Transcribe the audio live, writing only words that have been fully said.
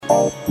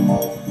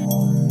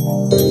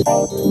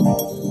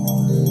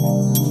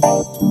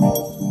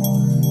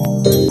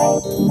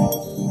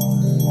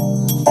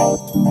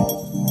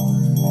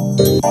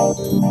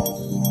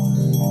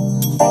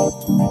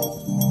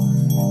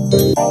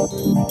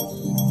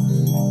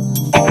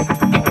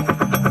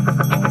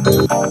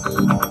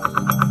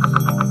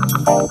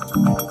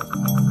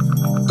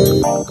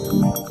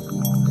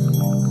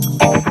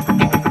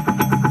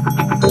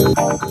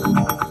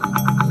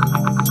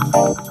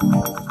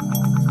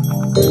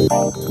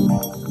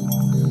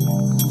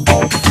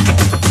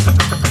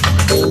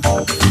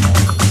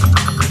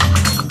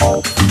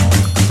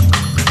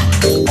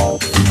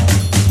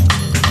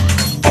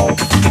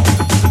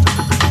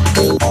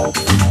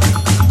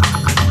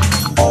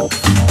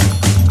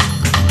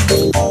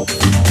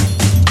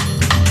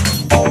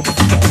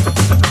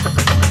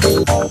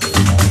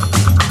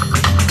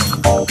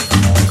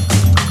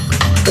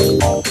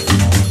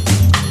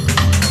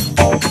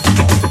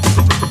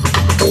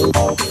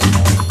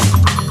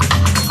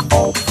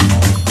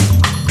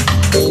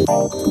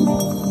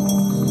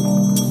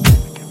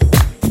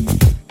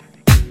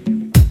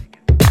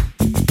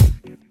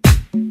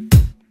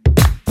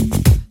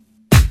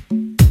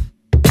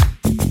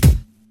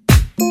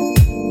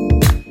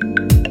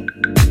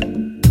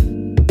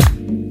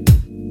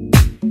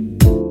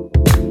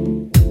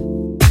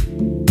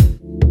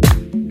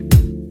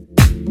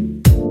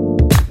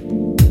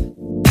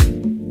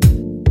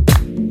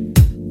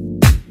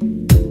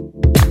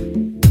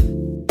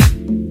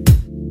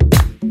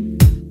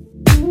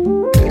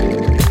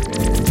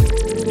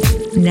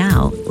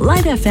Now,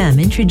 Light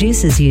FM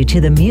introduces you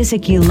to the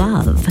music you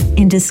love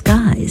in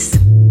disguise.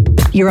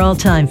 Your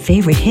all-time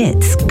favorite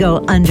hits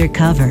go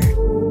undercover.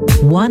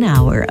 1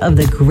 hour of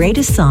the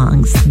greatest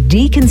songs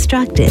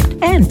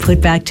deconstructed and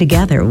put back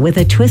together with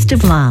a twist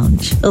of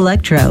lounge,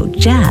 electro,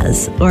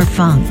 jazz, or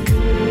funk.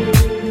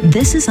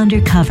 This is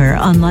Undercover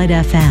on Light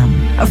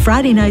FM, a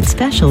Friday night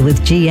special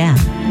with GM.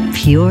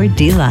 Pure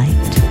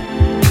delight.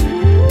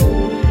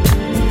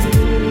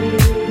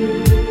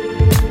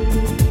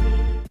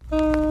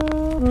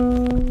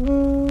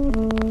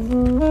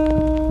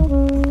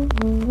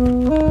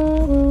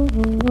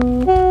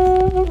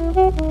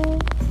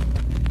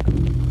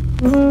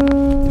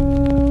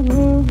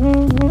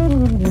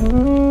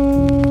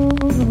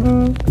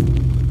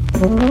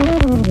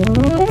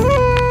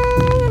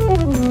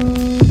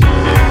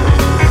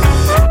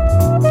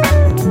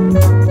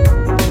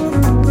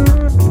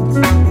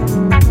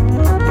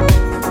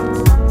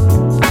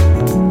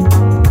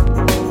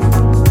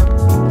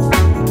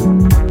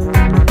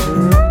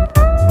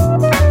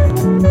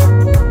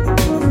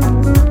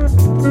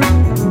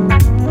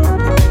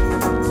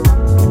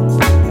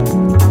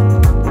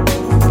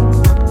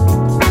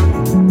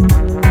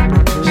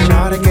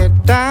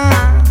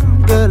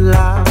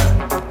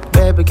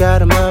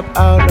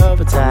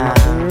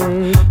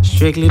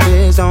 Strictly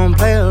biz, don't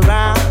play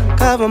around.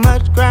 Cover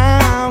much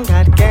ground,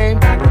 got the game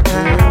by the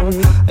town.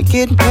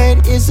 Getting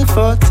paid is a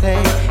forte,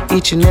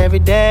 each and every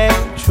day,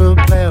 true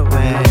play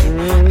away.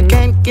 I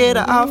can't get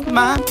her off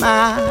my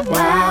mind.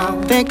 Wow.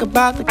 Think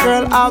about the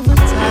girl all the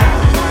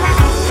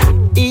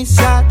time. East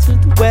side to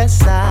the west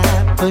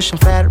side, pushing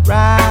fat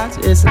rides,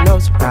 it's a no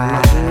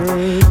surprise.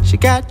 She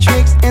got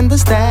tricks in the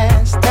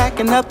stash,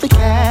 stacking up the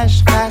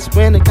cash, fast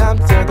when it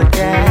comes to the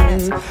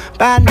gas.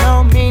 By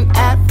no means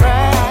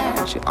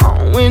average, she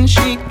on when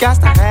she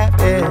got to have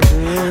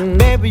it.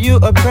 Baby, you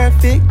a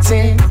perfect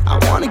 10, I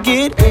wanna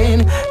get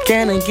in,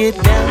 can I get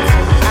down so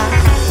I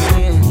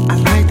can? I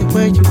like the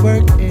way you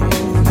work it,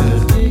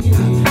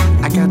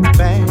 I got the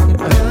bag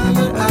it up.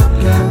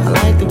 I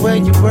like the way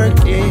you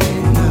work it,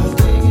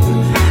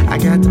 I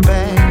got the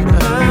bag it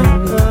up.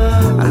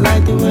 I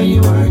like the way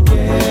you work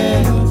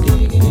it,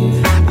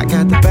 I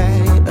got the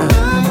bag it up.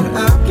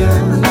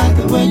 I like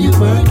the way you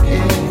work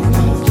it,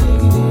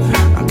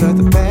 I got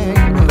the bag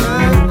it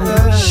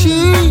up.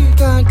 She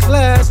got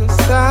class and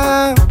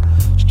style,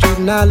 street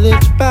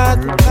knowledge by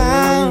the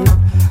pound.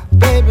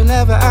 Baby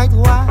never act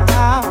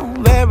wild,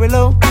 very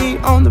low key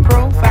on the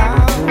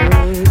profile.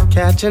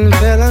 Catching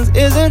feelings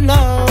isn't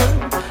low.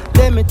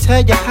 Let me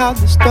tell you how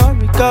the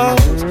story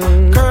goes.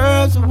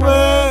 Curves a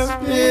word,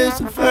 is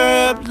a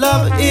verb.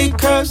 Love it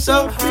curves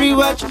so free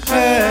what you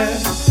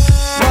heard.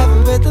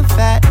 Love with the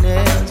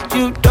fatness,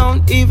 you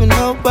don't even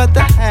know what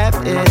the half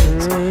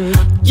is.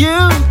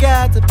 You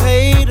got to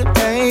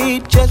pay,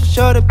 just to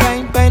show the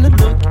pain to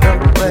look your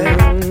way.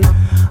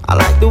 I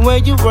like the way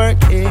you work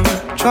it,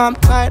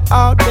 trump tight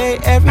all day,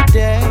 every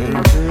day.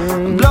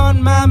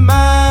 Blowing my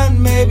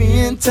mind, maybe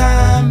in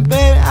time,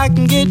 baby, I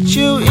can get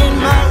you in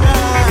my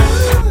ride.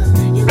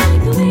 You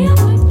like the way I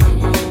work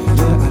it.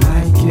 Yeah, I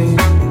like it,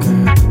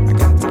 girl. I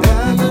got to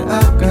bag it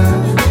up, girl.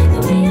 You like the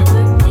way I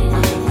work it.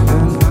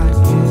 I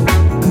like it,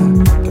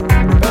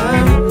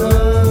 bag it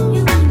up.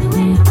 You like the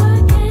way I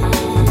work it.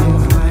 Yeah,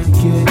 I like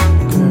it,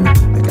 girl.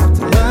 I got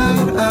to bag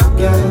it up,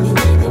 girl. You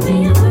like the way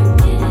I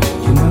work it.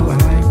 You know I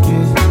like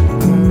it,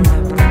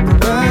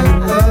 bag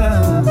it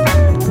up.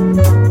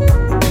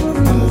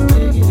 No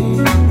diggity,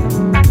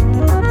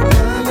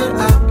 bag it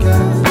up,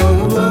 girl. Whoa,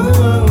 whoa,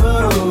 whoa,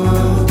 whoa.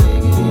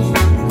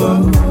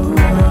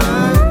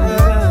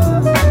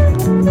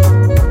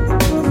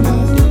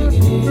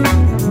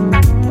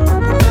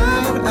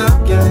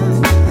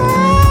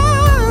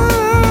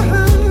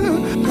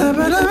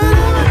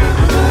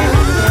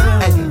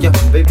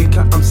 baby,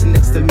 come sit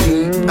next to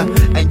me.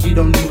 And you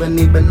don't even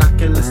need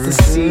binoculars to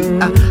see.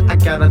 I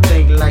got a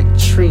thing like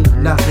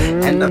Trina,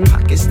 and the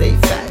pockets stay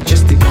fat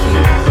just to keep.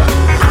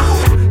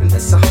 And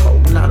that's a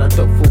whole lot of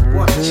dope for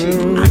one cheap.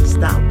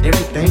 Iced out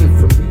everything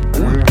for me.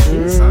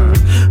 One son,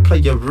 play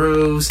your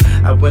rules,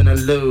 I win or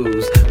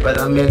lose, but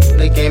I'm in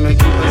the game and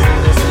keep us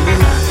in this.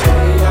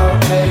 Hey yo,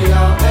 hey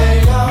yo,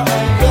 hey yo,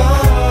 hey yo.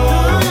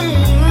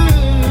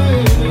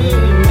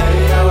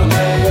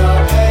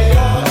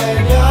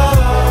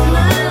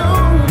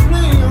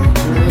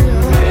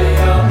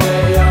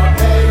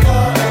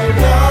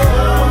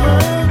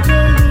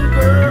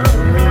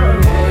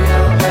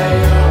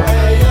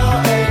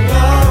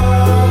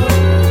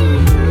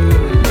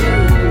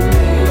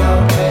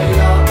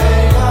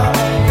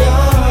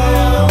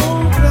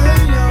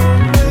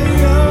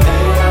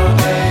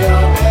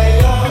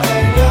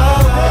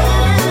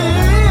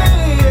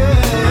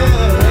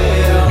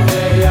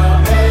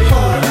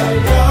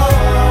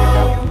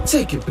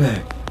 Take it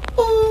back.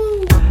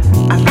 Ooh,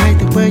 I like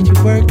the way you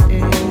work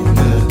it.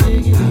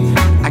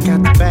 I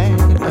got the bag.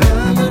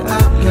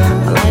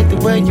 I like the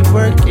way you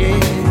work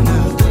it.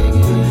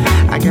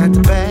 I got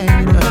the bag.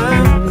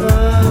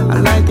 I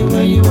like the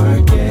way you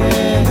work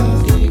it.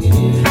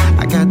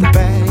 I got the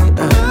bag.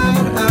 I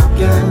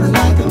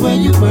like the way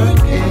you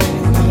work it.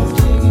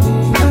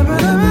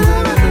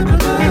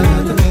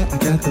 I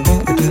got the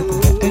bag.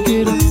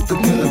 Get up.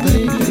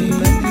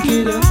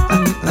 Get up.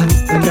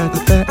 I got the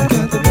bag. I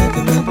got the bag.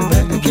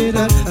 Get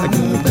up, I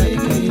go back,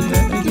 get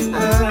up.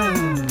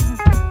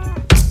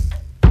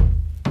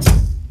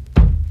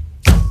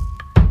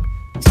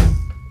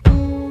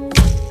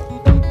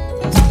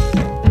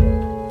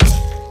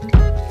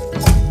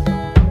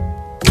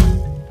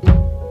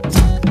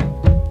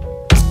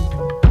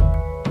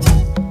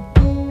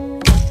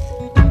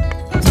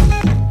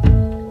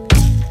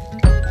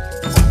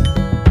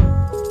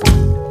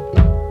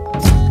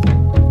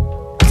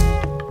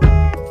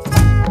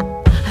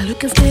 I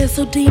look and stare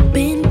so deep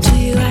into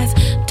your eyes,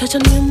 touch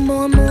on you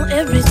more and more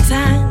every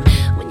time.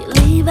 When you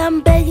leave,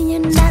 I'm begging you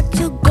not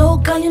to go.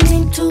 Call your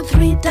name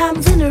 2-3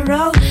 times in a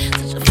row.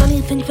 Such a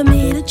funny thing for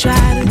me to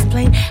try to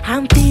explain. How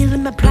I'm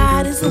feeling, my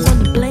pride is the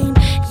one to blame.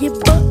 Yeah,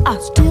 but I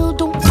still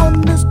don't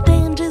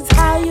understand just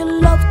how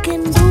your love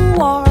can do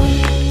harm.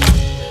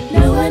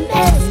 No one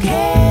else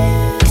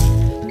can.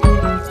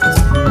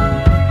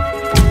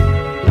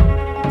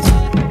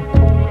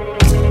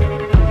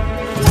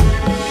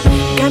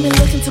 Got me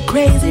looking so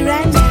crazy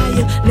right now.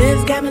 Your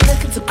lips got me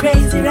looking so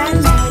crazy right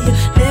now. Your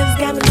lips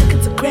got me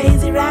looking so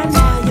crazy right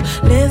now. Your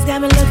lips got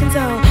me looking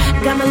so.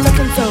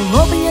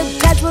 Hoping your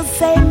touch will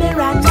save me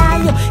right now.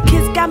 Your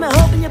kiss got me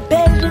hoping you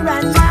baby me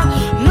right now.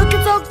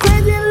 Looking so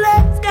crazy in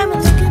love, got me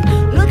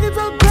looking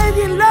so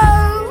crazy in love. No.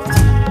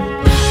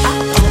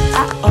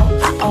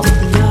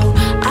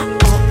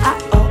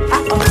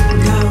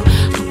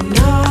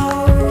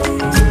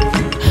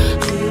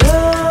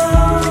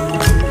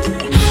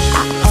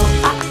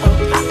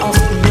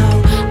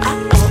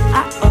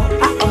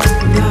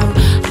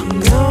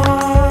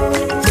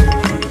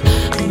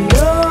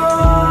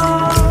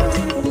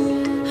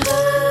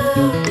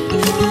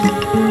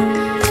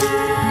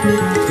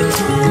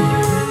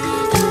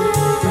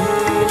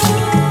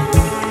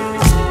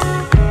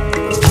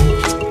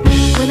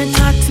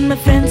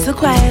 So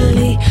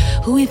quietly,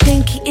 who he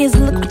think he is?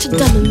 Look what you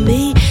done to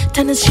me.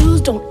 Tennis shoes,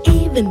 don't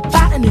even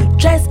buy a new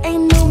dress.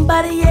 Ain't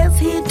nobody else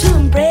here to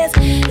impress.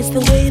 It's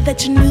the way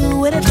that you knew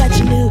what I thought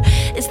you knew.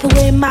 It's the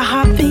way my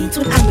heart beats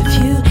when I'm with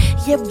you.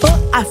 Yeah, but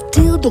I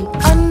still don't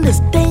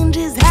understand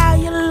just how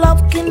your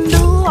love can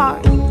do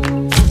harm.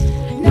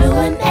 No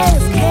one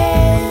else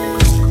can.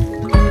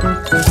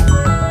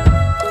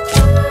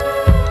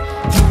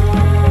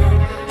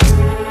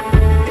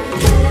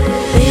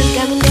 Liz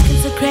got me looking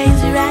so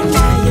crazy right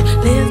now.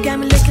 Liz got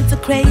me looking so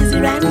crazy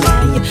right now.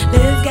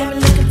 Liz got me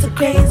looking so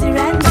crazy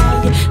right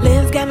now.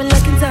 Liz got me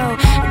looking so.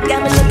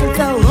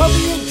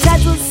 Hoping your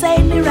touch will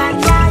save me right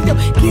now. Your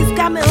kiss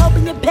got me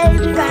hoping you page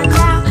me right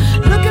now.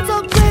 Looking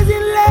so crazy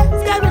in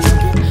love, got me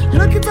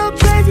looking so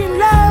crazy in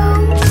love.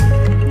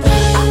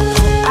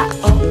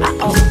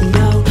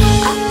 No.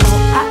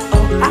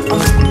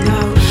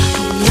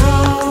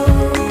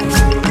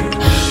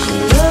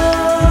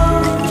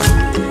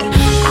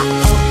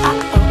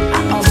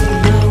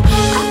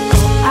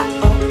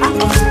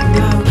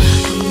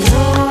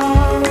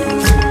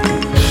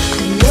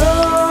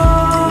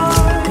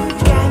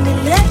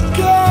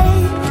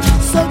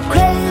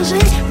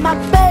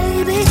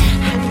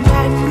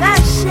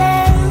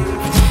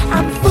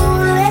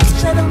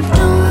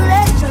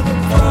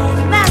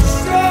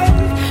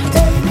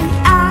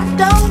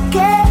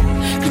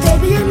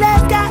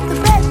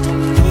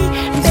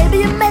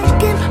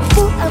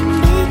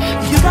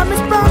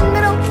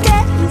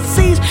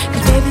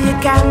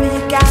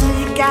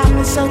 You got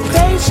me so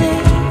crazy.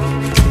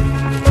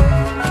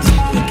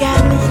 You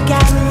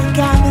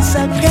got me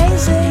so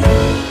crazy.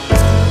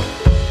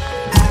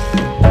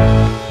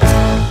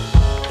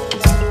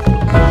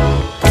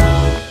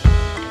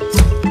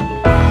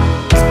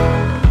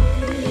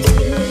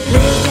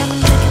 Liz got me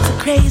looking so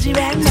crazy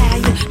right now.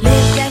 You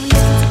Liz got me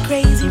looking so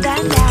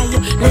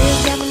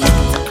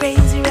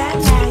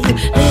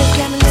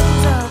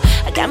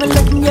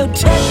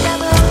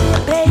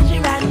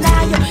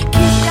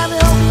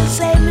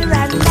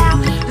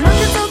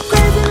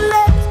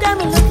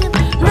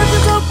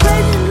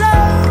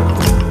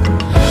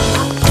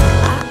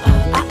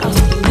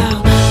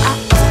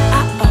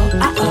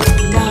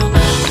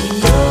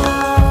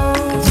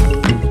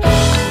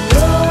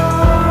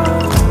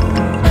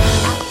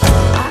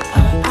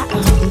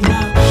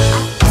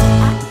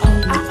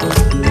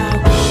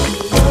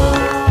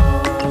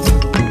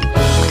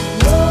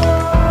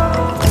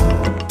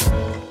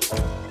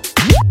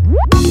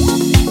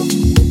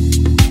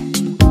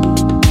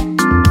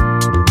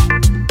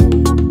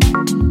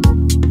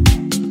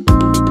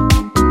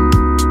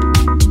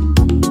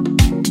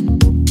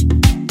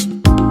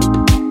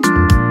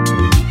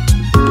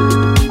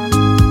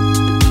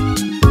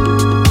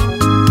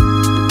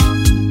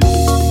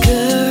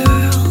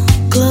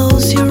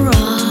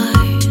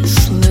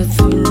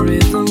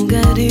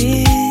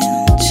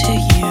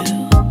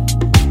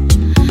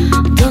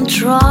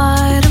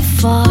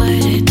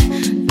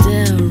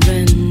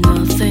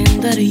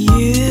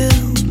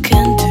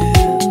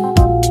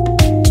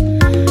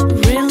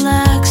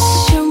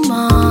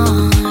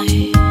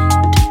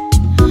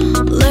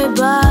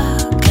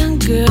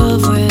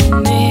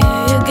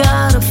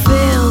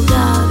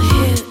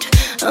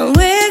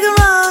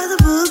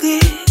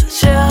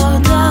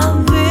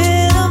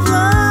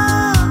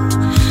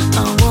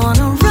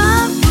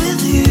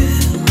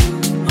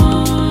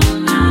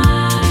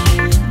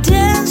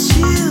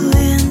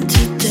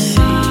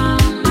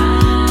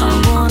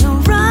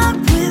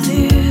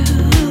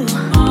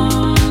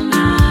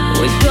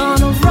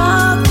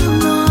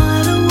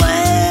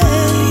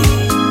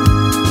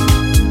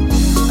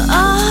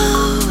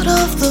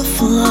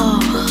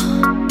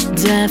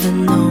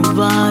having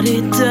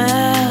nobody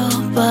there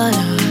but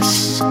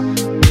us.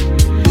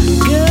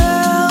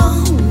 Girl,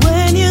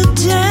 when you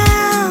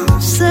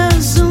dance,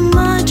 there's a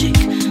magic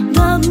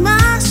that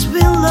must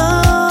be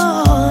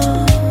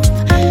love.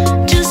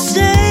 Just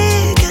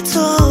take it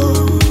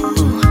all,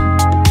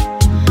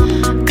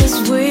 'cause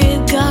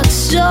we've got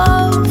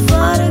so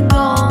far to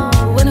go.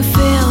 When I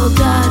feel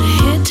that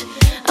hit,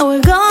 and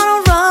we're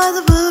gonna ride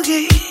the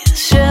boogie,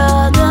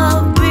 share the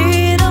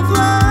beat of love.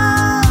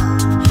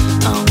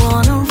 I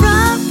wanna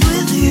rock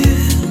with you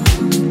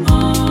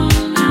all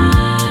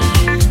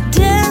night,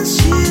 dance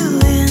you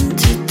in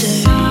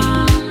today.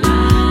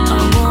 I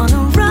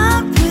wanna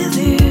rock with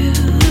you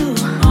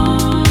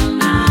all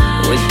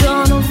night. We're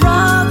gonna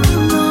rock the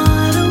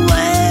night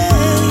away.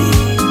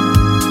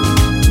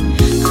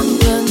 And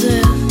when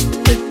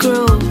the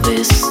groove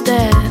is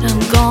dead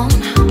and gone,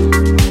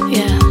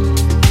 yeah,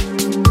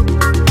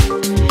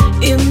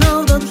 you know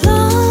that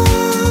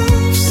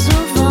love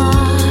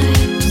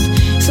survives,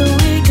 so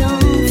we can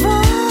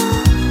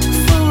rock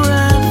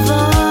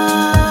forever.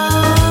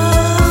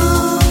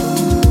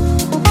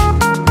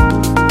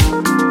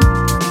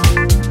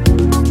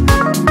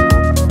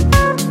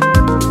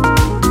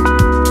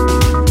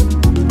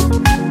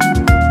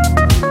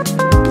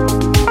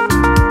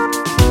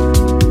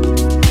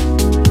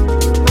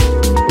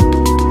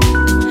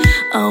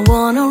 I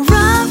wanna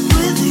rock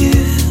with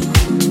you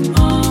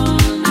all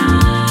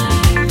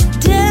night,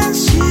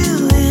 dance you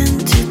in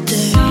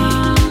today.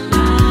 I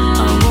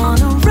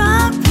wanna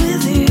rock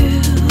with you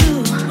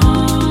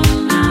all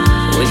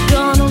night. We're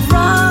gonna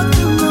rock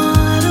the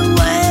night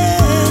away.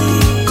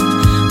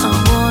 I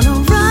wanna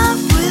rock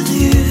with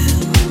you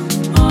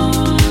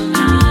all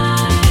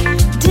night,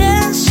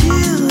 dance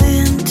you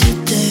in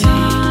today.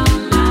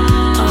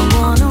 I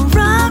wanna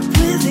rock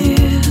with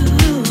you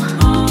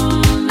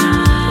all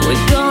night.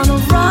 We're gonna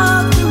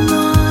rock the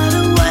night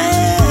away.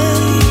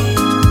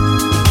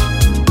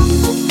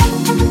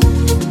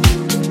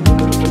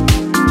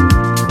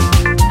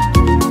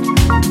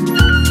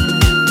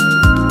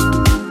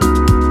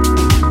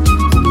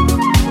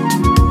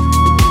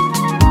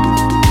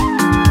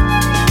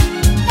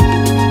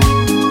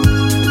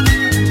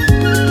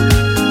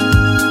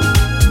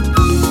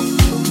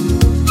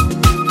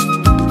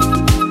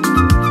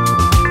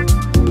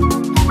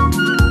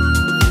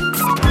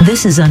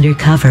 This is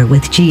Undercover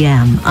with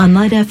GM on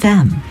Light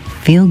FM.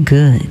 Feel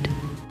good.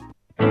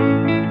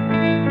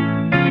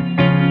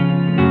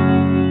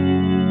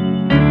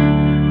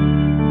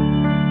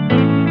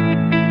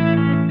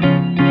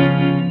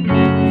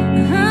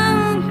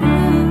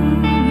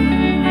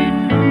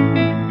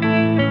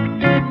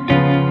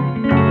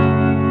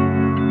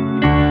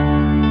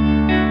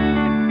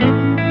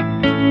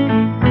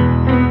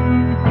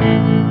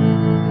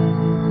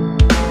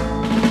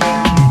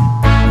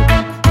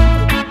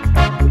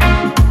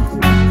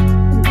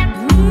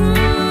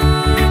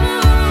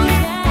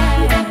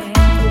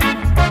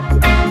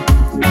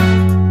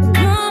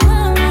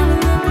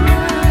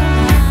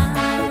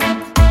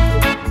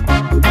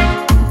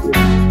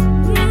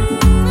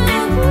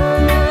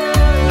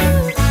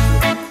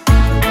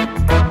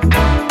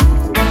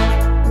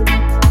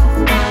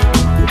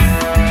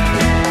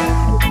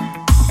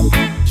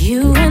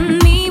 You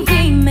and me,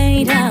 we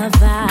made a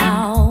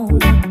vow,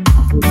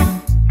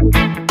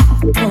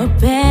 for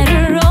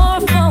better or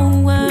for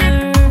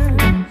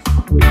worse.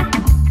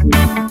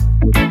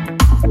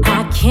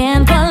 I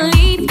can't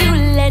believe you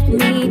let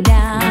me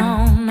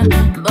down,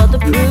 but the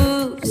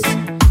proof's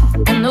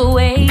in the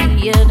way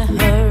it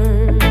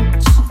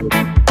hurts.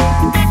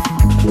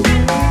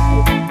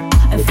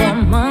 And for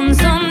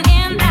months on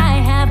end, I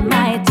have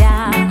my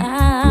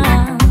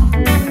doubts,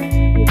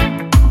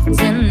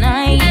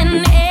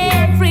 denying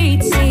every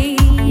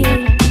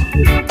tear.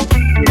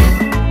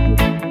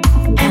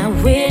 I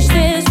wish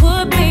this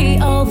would be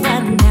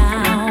over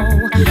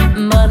now,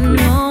 but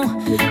no,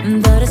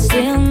 but I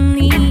still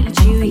need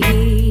you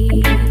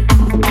here.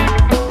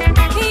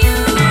 You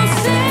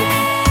say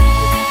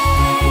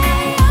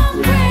I'm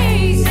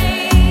crazy,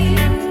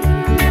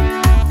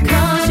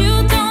 'cause you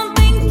don't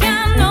think I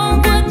know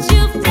what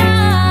you've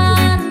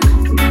done.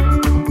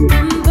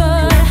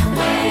 But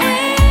when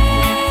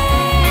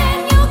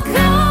you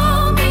call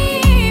me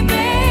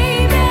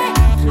baby,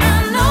 I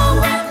know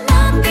I'm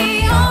not the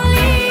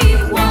only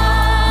one.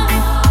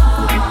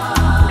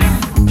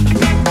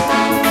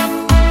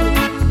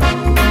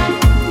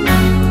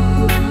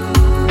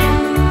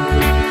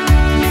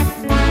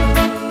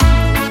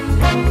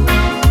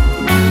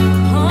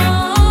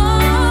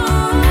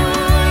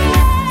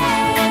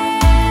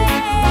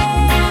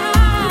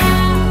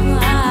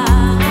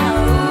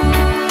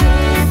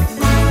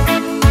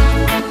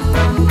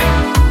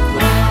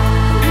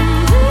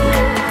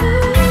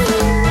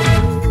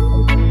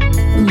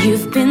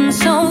 You've been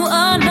so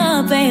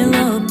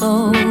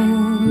unavailable.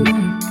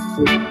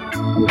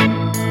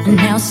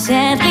 Now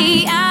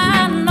sadly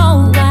I know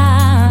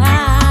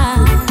why.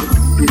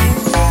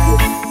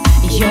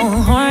 Your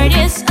heart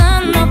is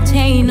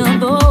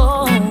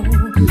unobtainable,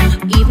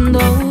 even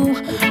though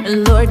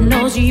Lord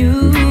knows you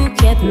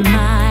kept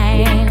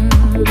mine.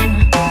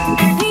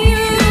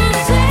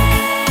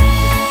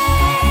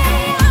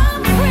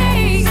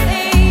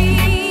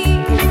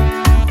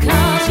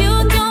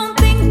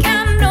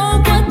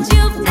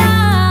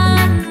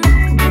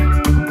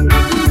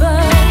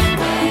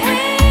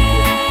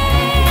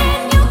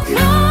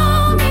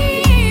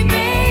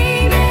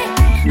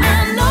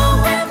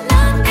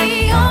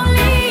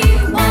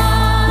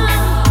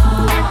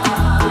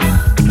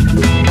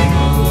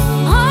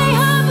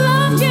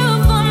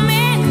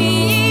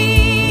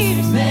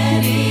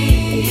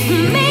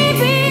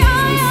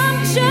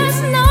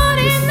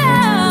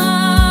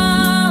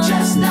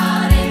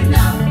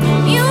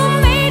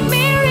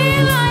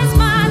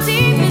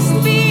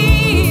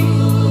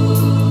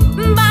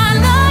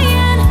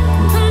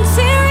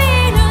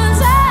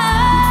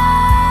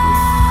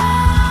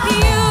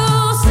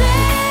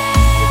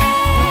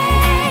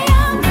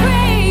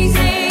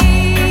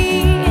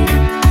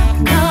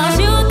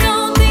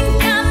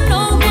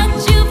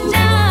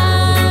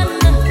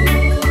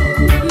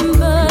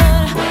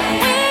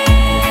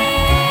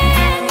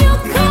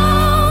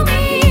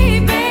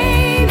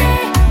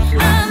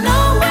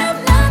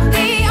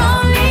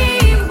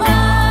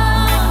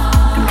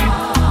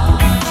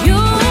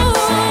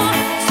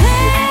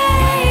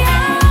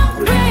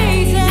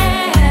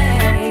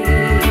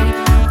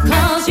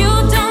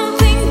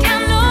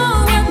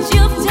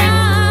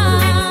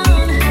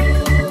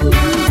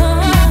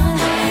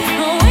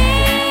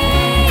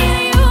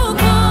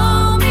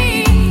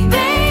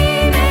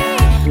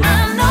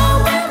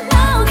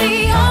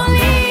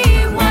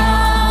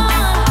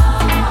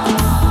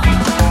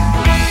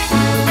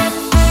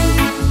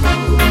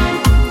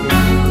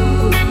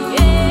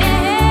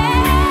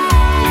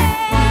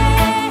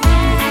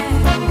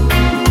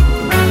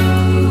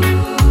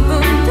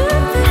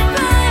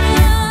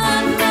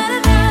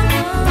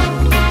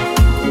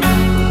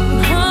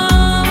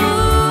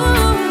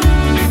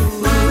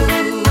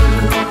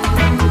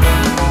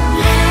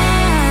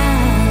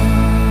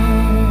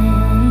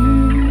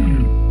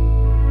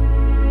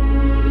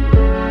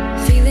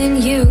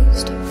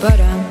 used, but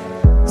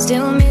I'm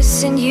still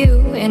missing you,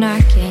 and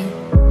I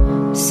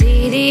can't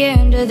see the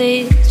end of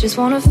this. Just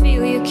wanna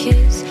feel your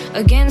kiss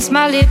against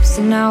my lips,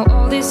 and now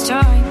all this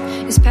time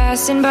is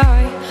passing by,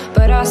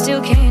 but I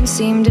still can't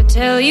seem to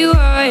tell you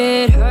why.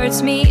 It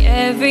hurts me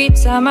every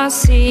time I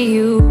see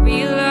you,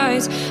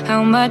 realize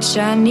how much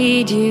I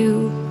need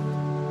you.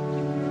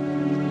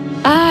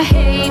 I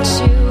hate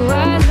you,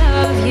 I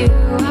love you,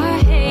 I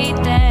hate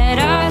that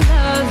I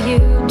love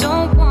you.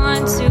 Don't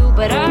want to,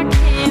 but I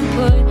can't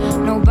put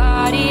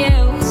nobody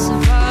else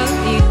above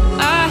you.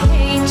 I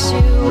hate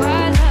you,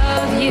 I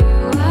love you,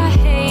 I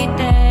hate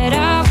that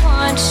I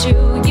want you.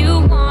 You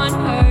want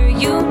her,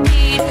 you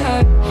need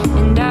her,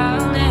 and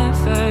I'll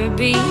never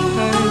be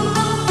her.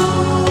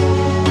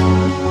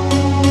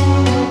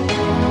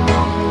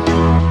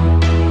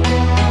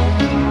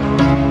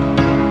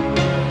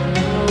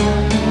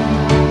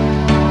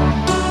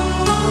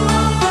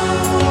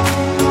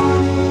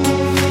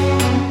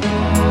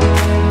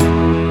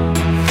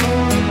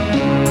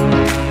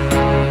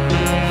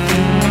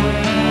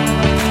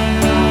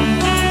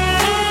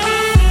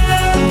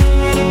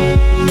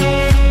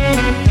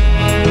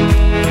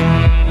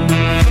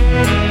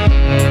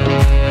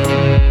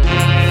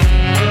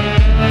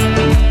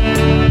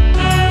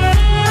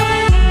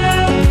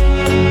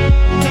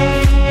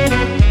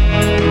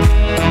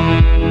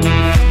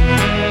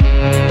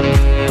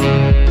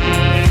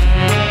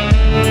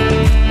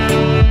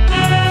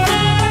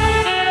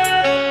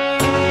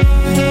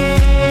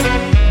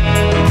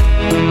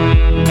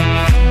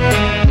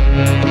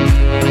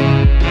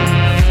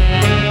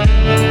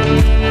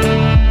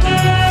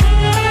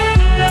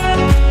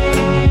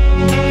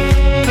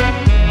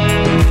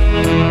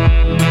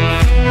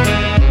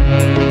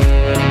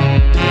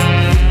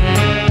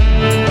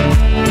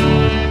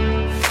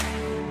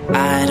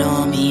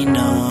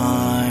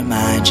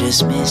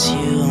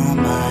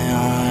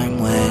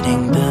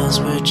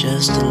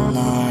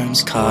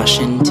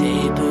 Caution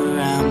tape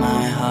around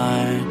my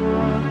heart.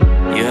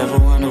 You ever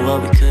wonder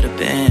what we could have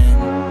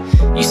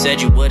been? You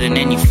said you wouldn't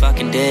and you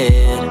fucking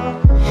did.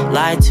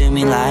 Lie to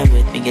me, lie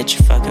with me, get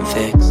your fucking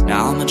fix.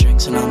 Now all my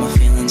drinks and all my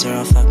feelings are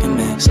all fucking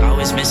mixed.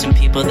 Always missing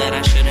people that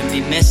I shouldn't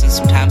be missing.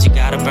 Sometimes you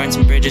gotta burn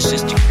some bridges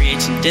just to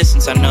create some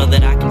distance. I know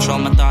that I control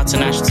my thoughts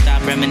and I should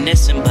stop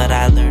reminiscing, but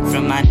I learned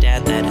from my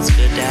dad that it's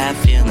good to have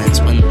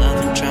feelings when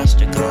love and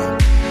trust are gone.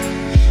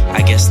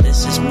 I guess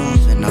this is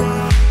moving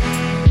on.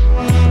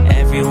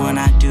 Everyone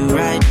I do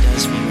right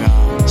does me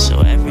wrong,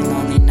 so every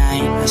lonely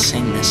night I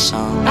sing this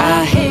song.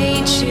 I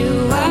hate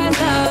you, I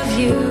love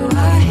you,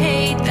 I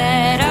hate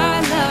that I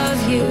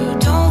love you.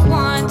 Don't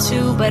want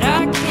to, but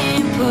I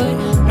can't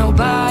put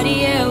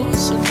nobody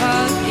else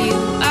above you.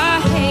 I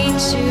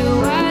hate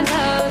you, I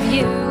love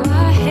you,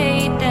 I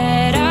hate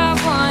that I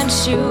want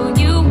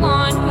you. You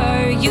want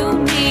her,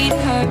 you need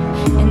her,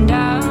 and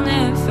I'll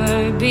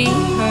never be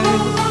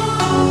her.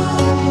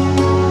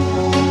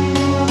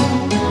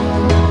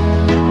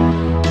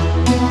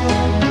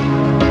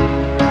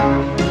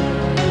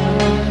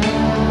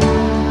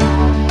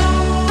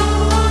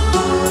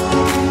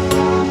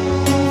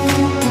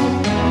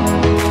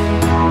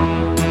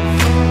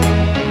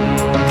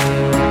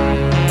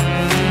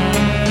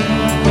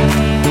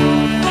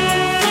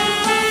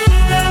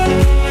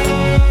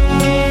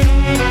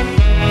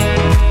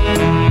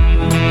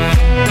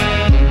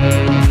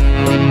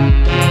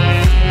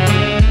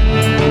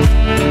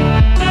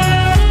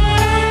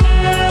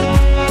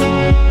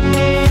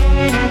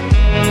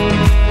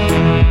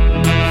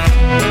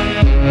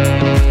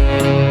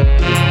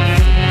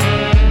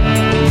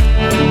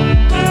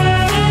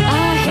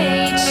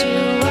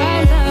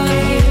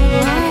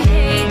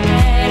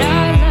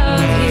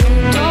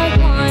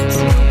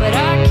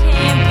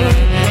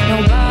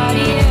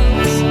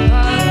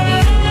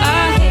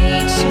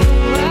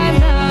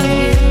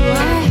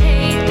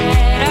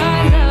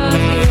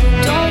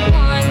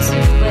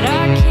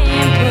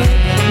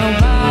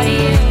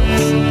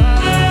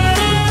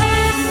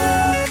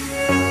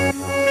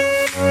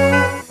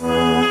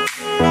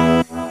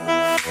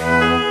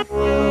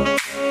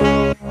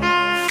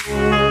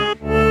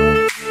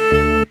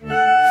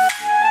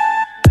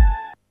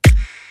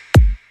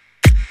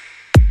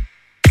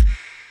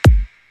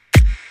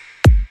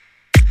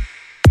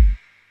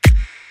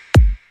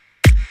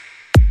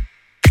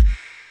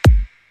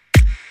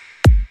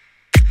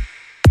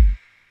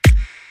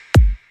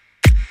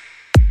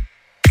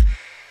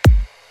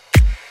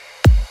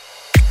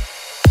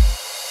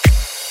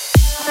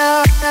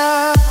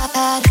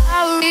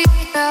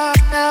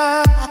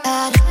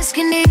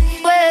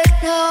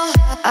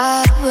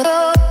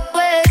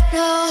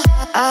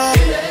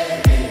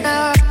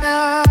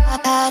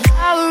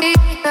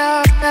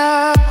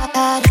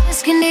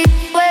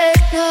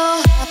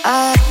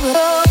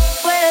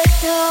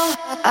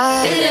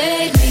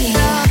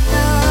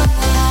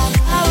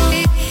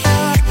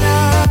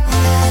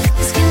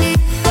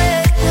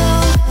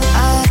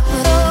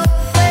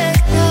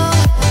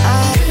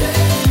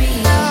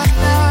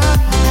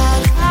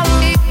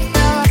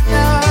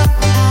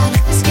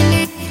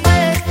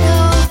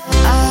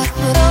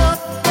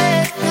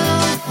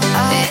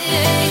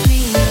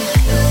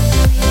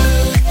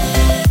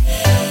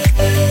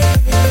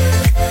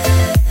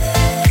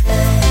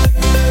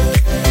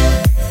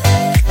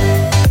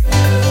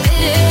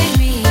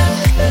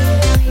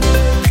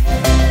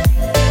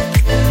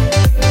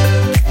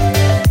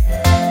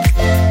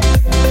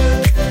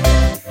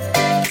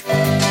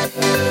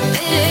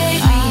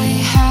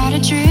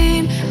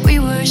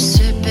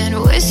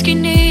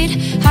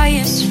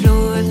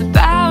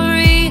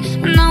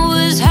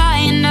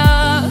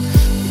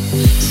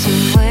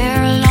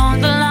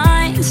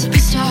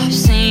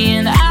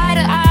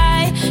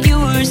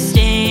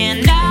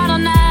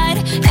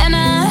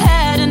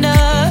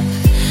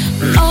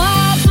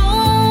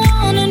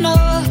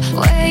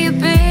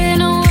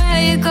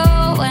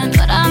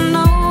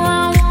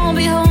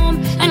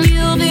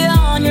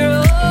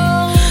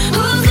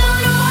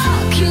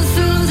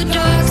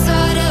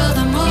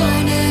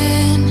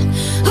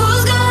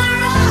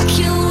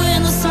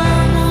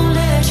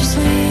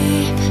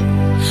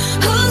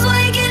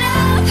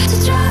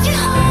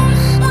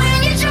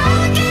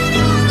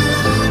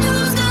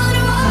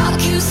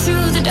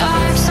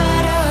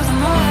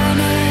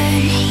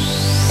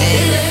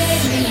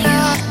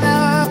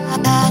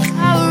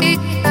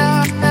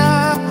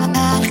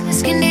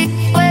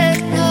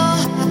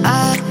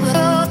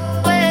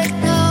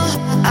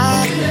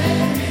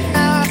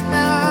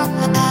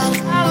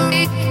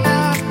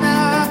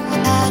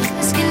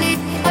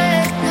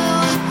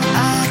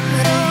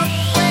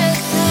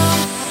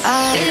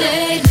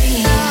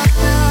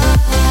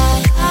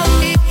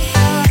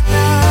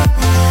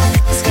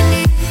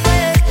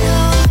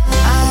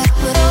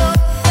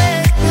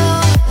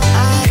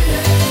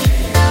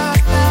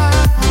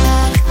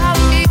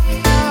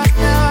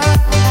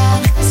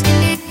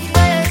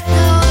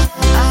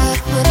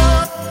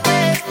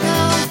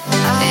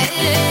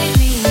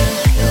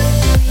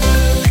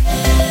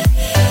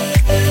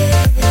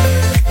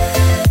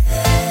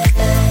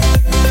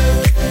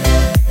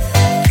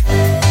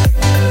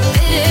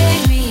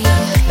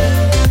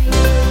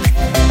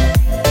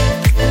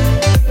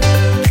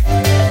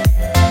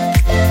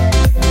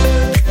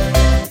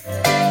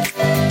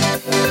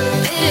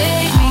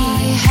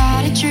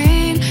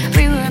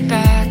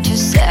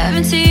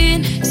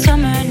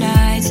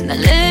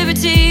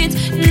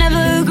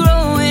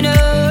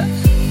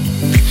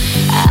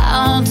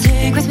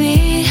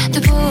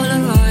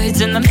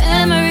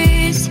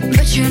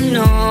 you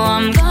know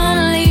I'm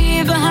gonna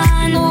leave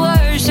behind the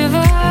worst of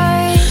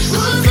us.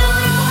 Who's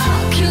gonna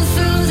walk you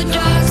through the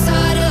dark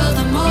side of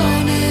the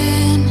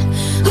morning?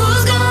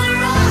 Who's gonna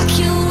rock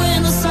you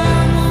when the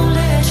sun won't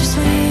let you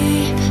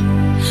sleep?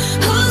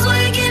 Who's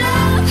waking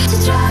up to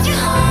drive you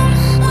home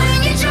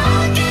when you're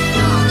drunk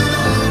and all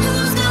alone?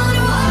 Who's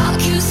gonna walk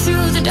you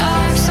through the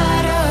dark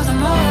side of the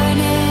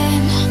morning?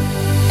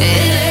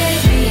 It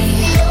ain't me.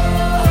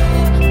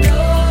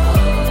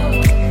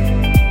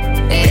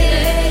 It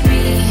ain't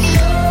me.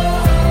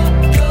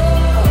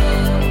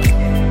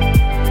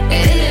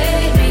 It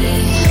ain't me.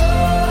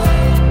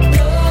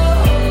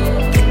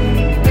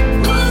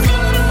 Who's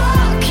gonna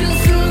walk you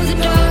through the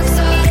dark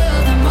side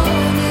of the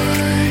morning?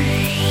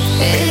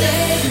 It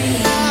ain't me.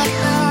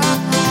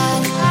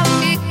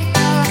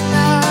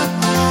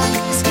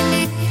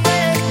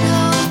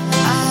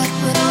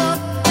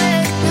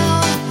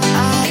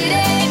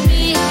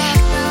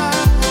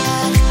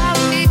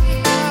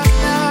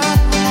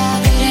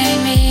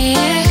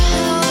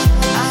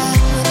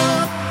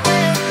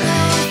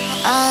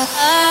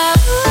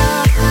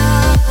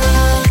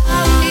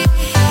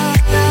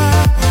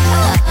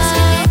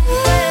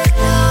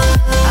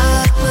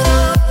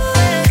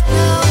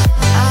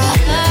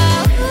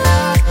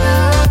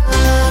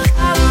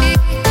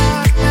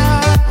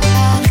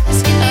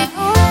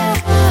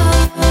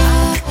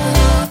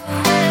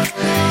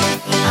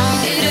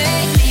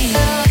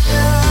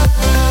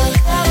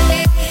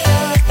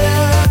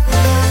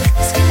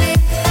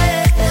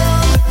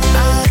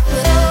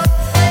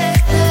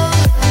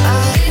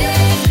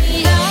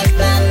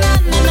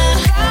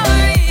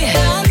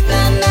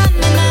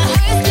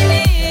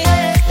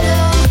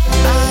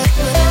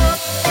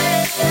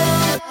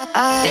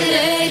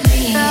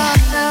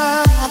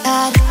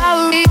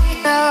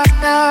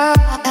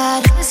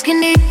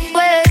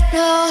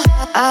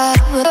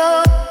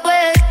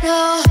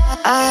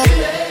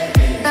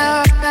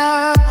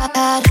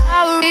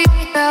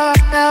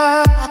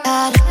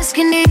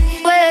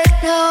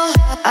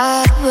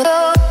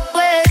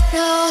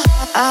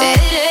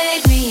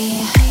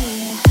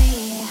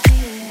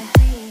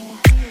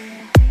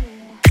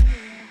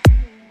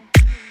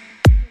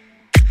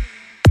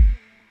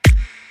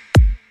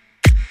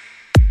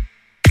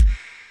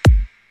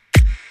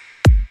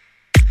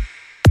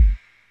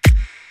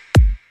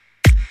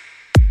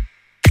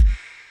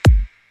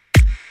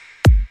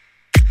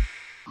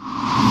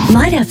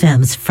 Light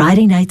FM's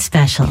Friday Night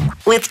Special,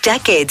 with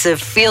decades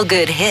of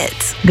feel-good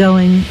hits,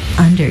 going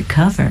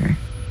undercover.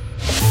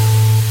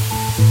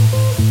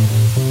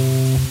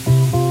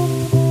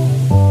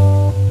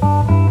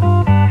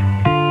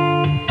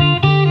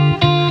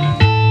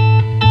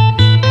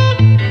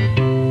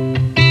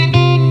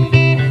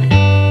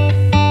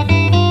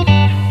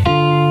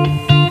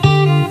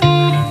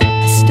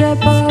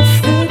 Step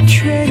off the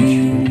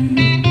train,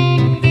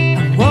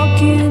 I'm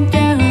walking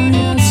down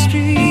your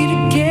street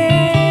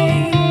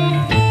again,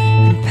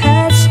 and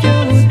past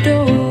your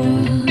door,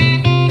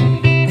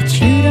 but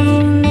you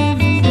don't live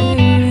there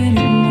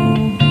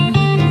anymore.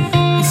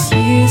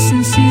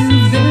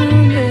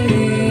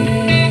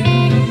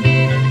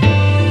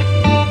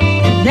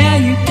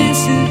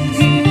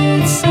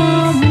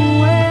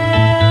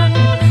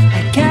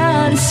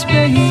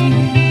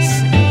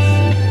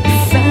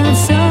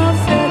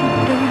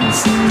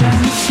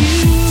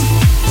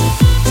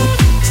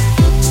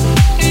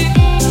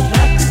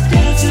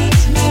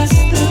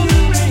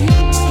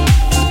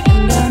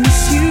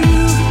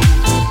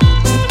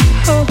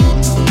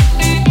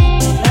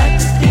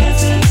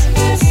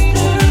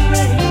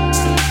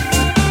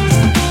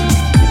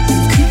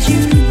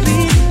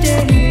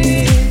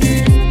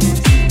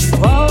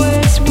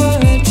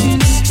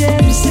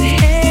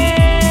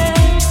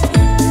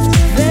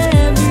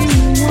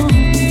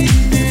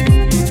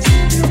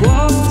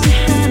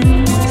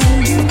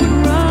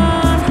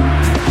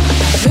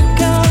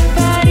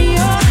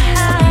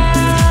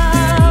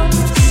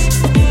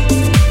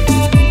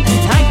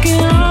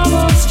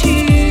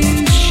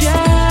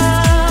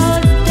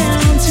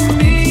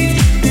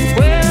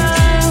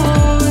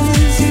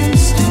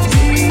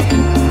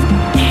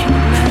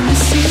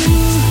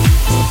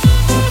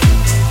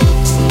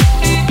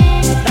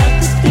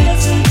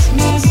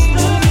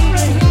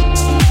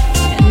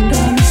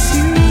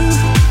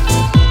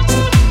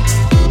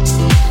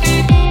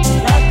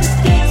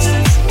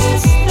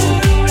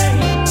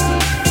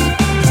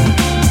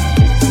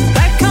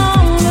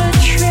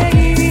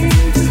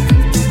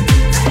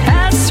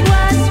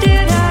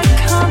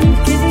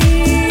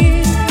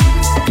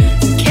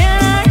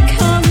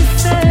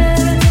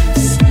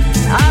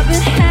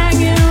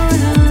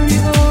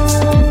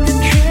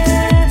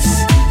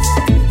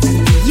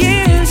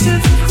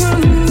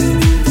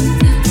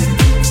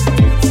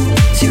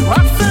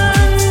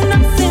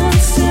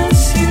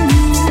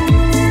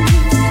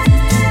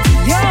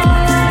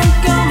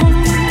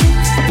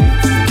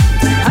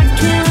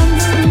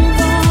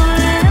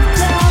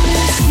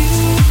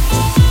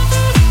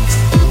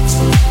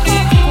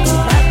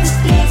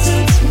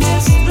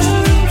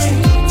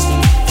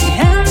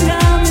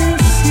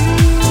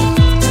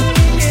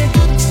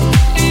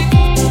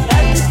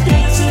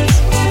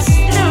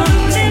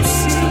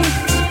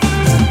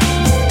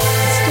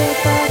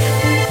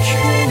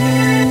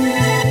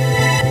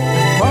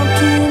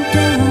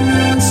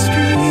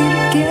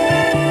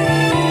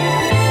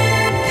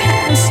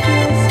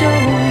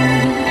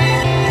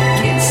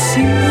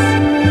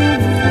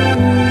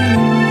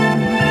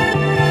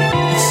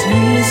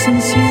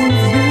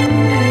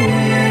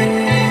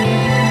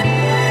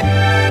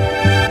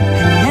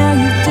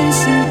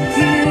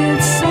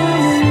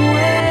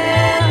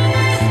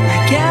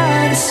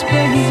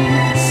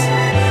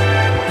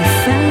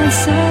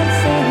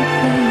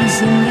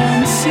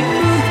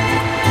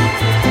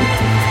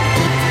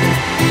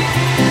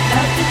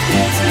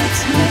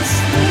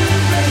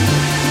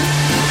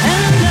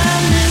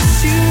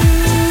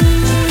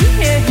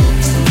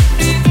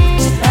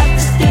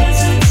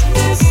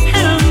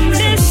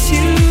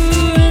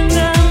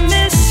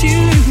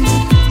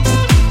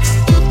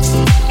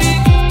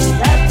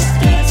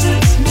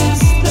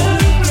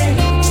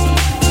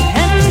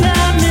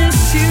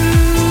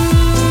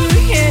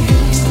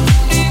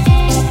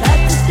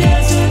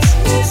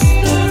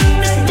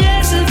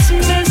 Deserts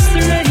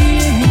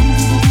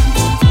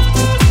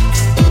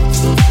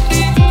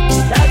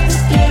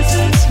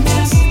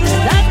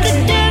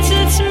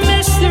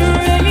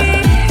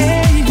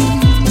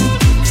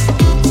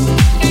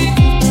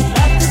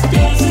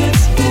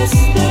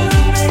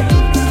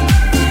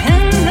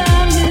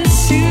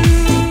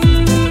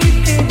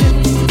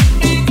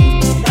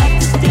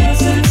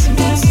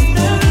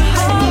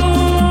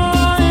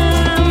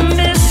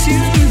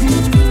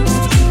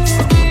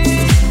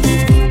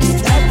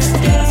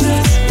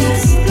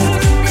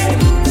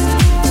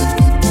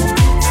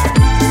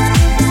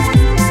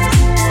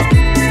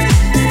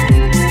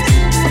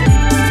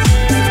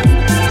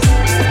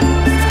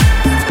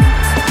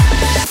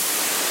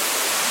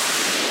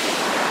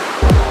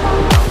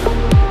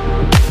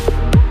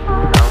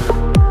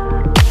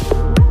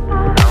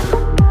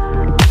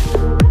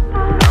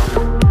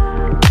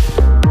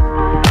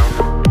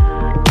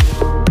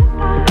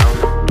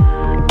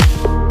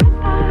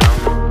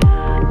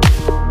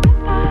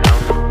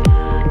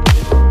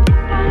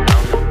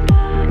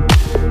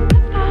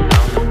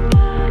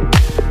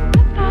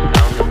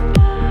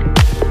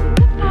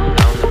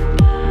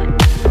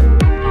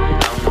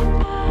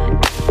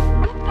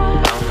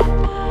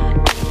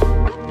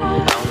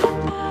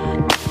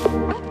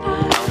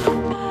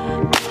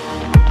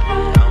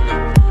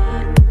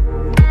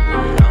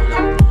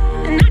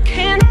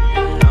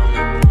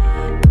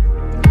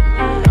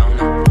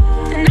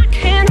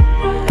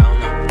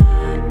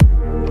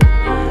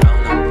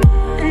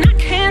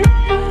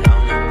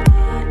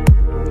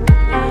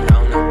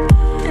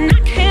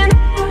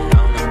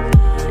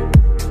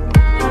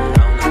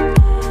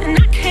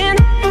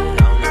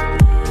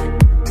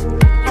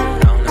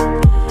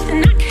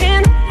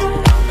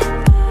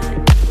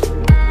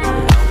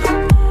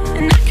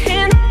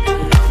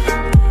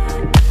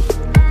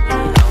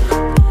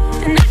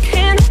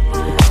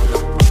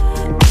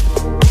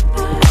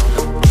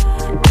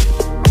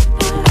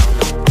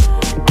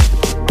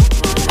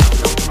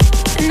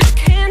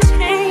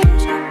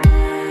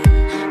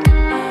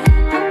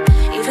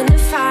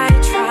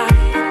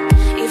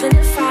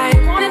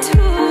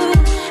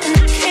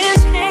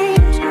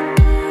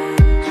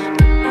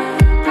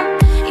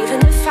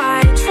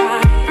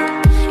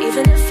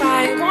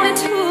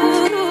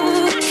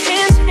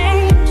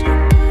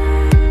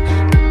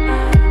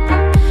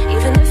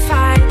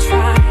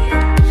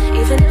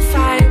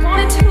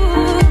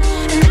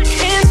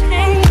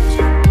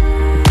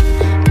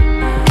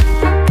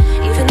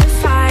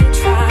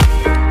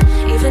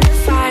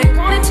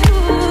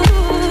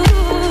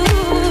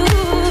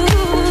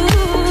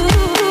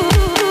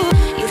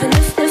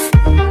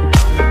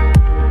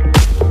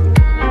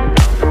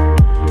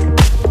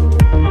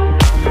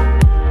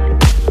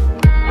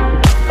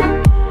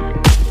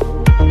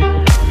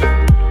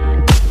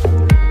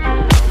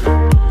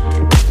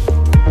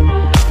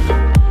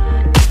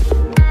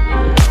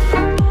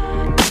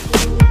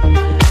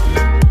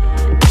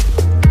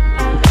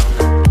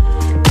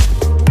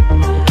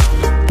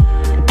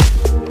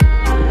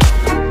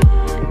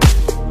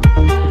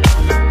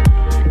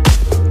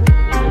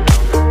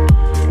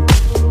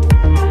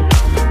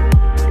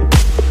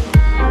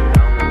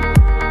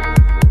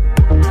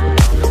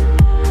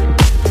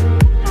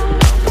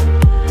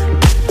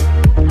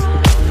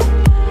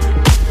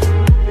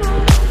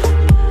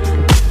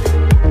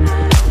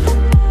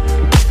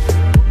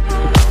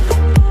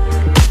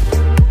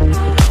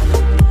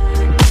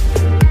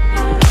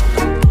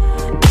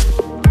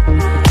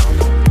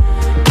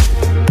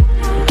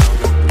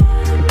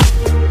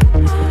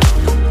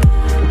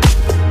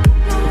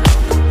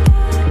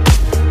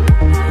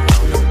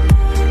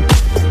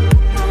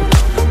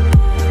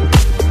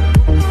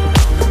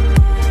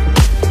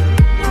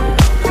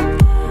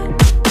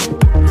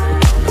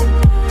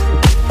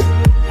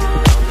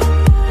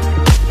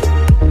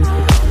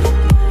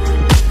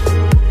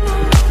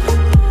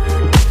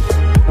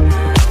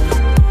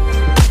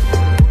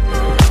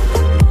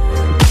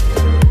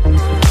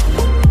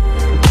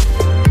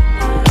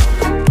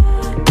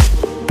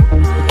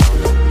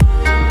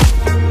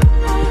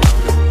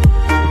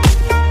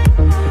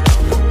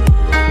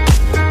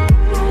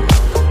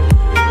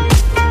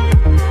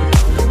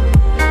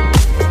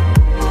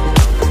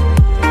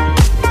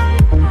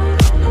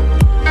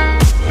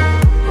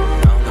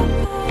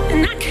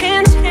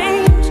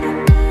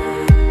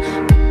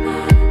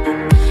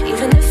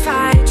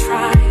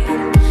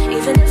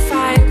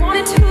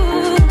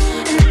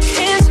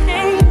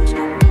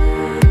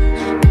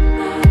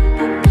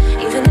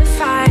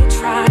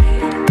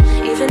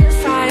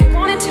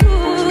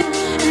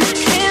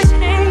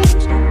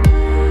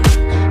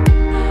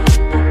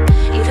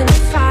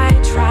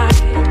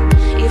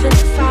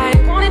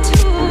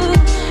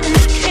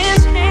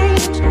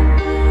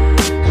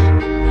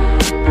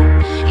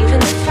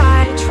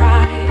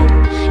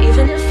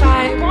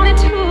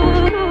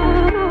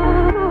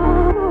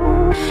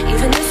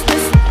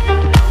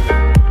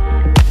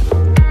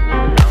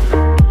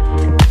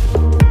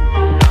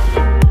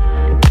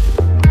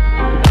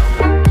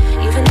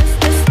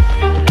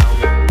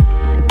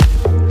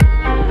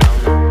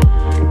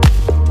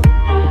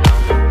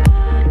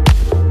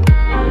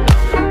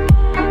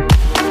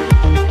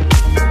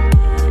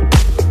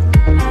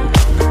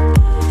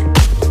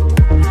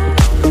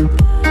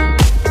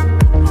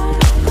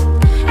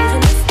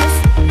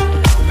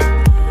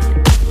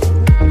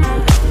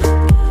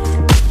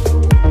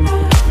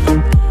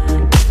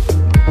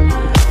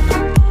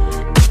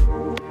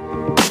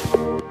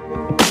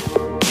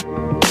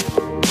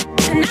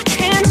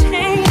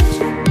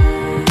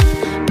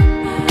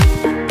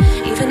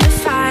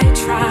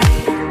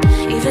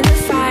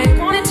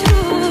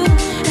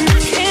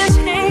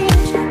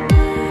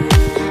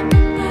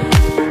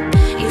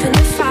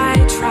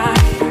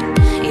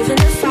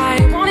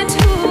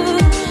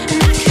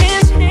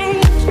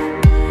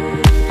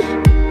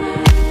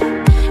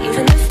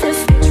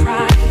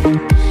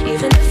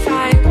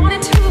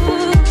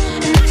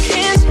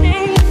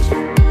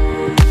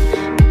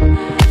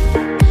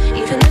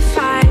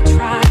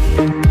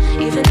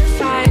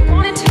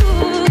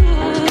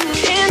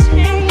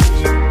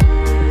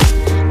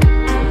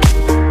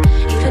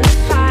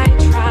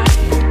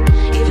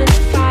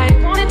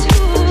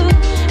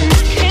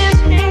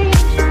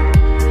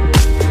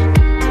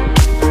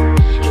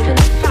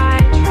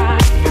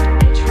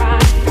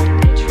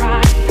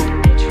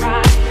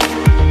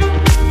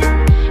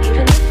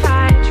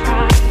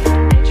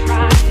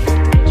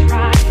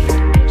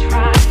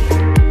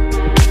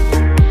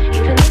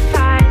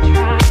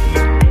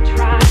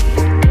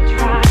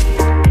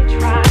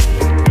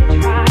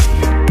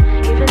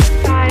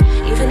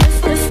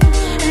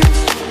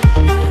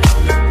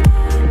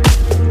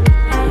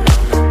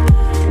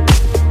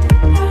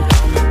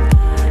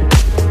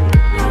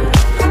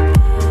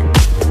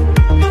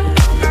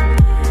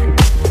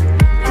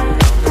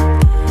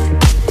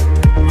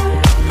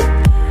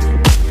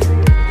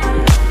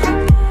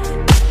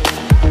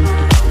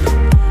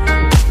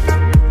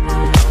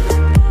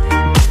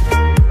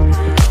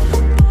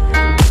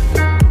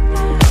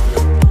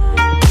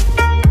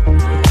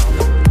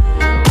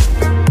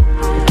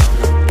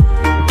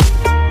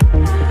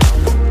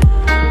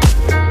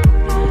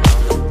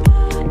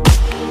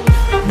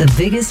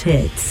biggest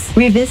hits,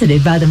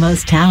 revisited by the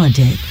most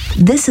talented.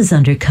 This is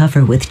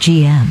Undercover with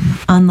GM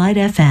on Light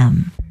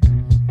FM.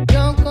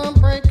 Don't come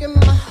breaking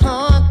my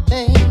heart,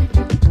 babe.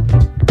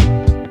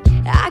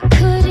 I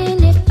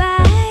couldn't if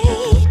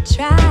I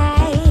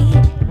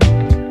tried.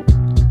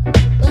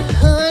 But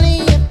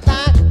honey, if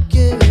I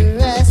get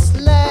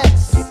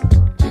restless,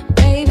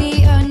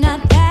 Baby, you're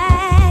not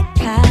that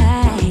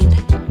kind.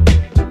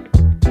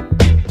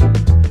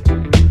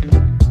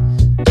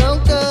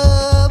 don't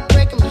go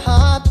breaking my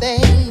heart,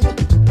 babe.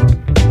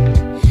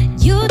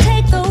 You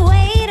take the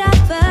weight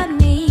off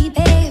of me,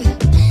 babe.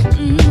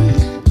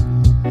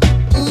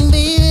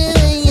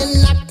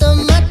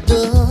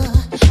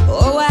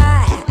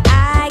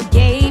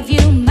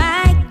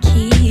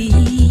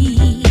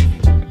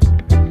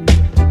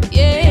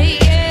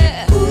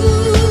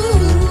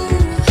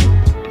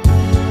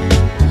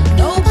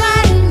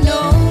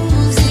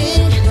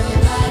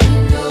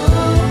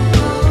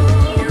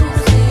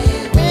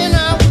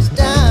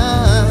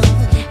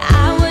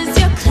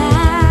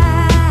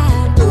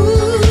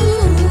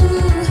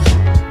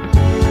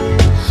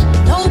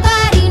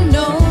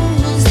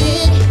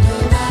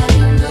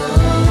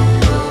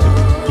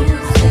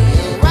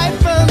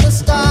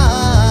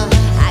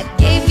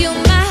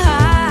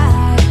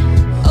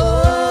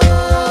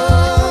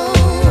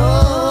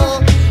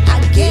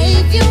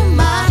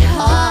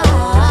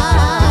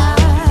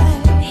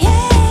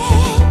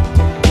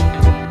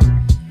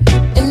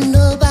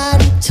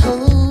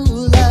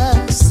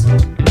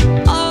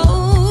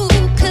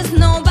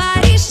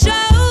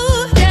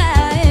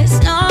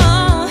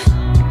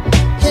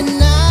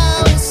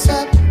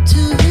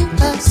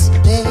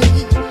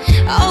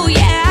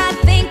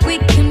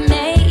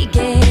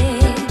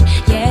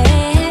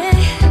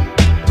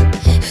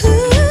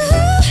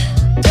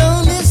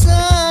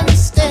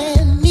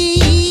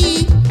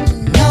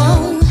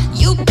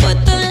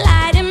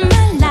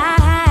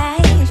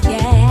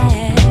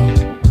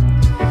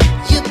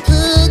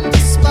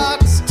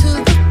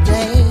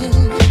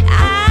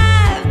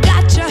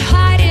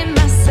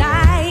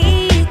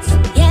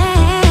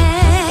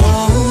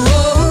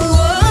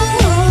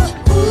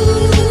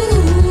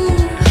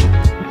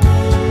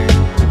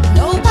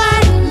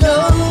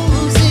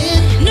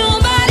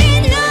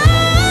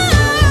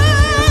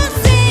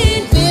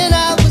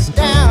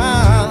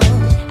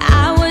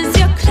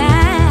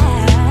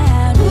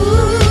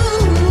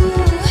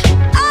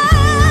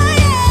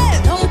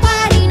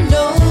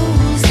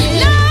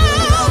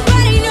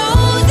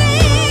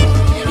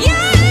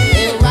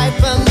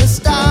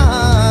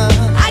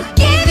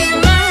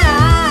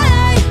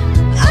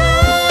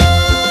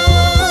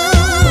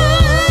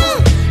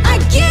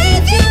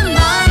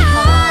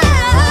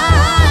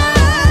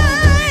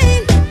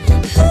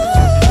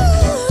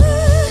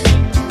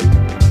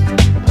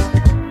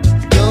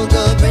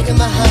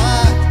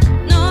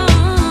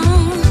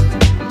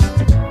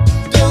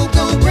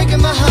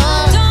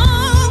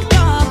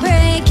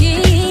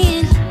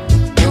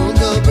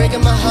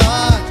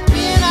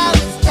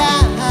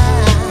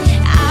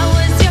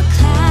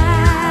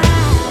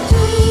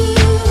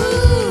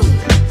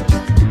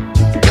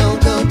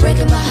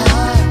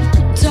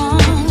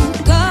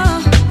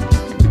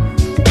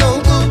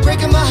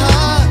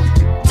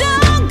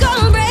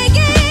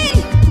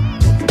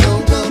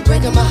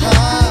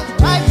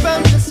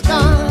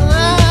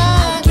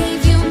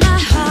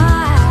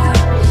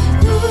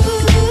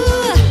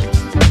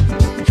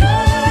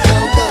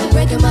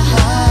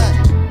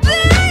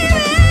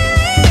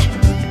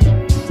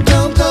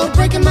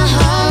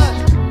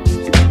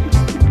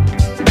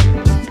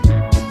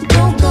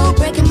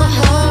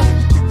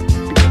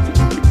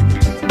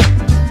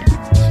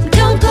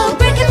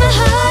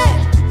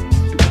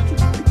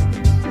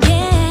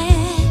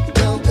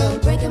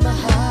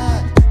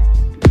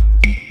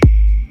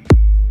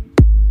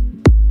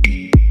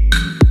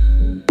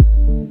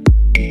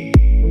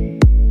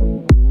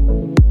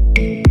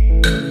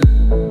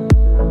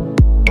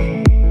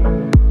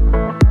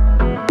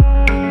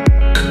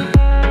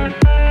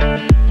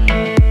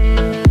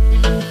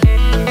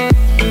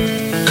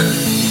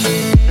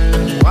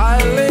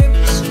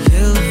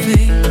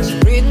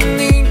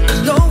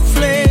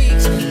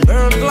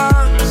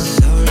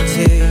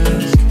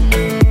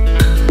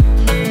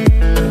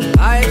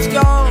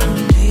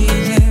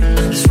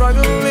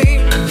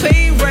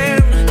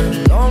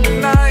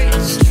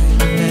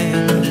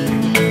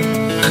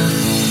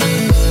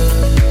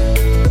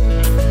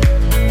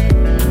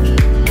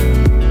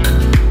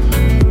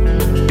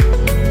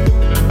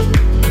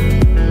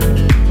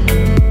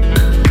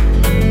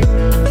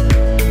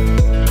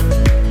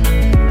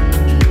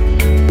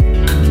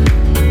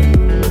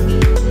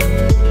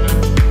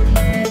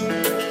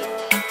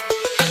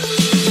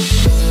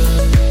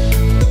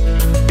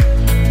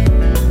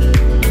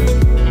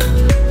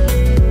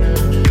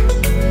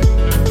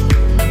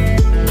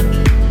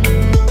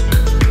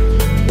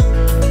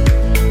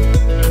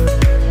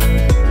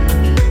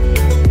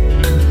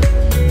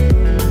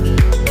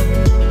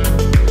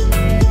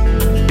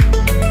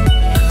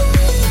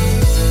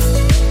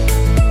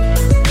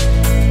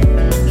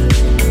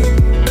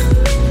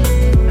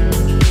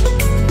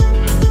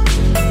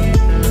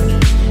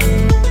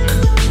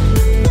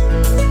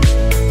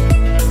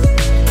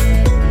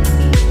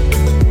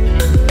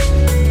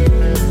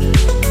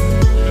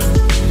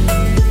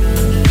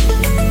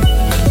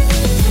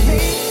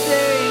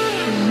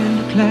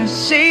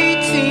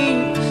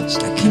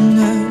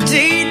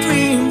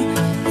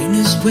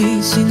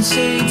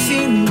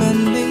 saying, but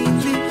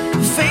lately the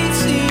fate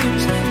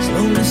seems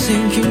slowly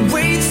sinking,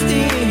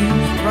 wasting,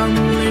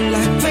 crumbling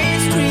like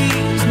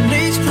pastries and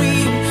they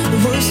scream. The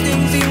worst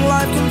things in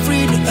life come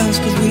free to us,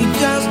 cause we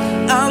just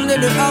under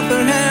the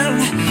upper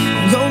hand.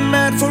 Go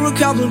mad for a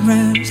couple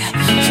grams.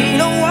 She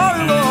don't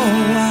wanna go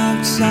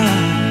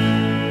outside.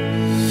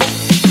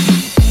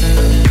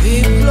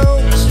 Big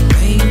clothes,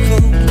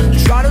 raincoat,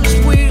 try to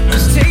swim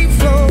and stay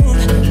afloat.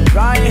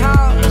 Dry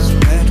house,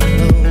 wet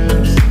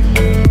clothes.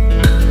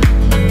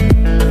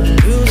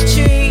 Loose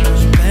change,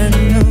 bad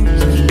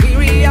nose.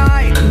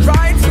 Weary-eyed,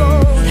 right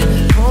road.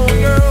 Oh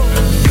girl,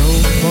 no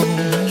phone.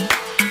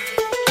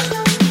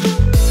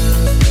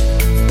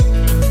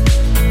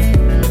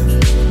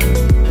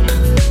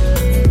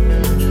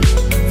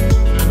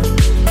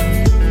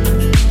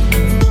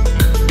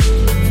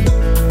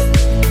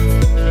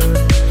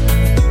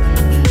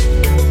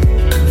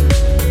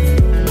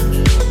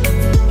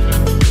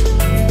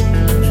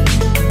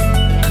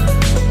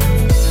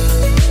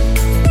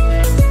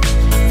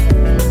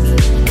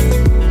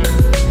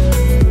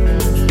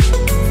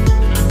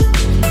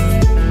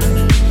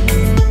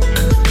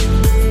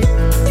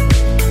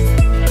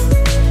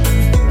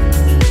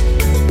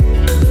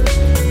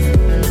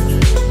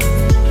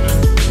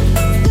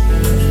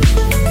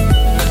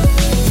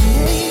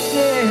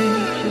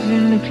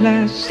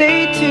 Class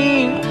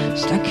 18,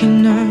 stuck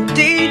in her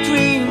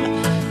daydream.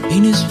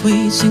 Venus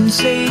waits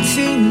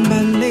sensating,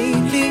 but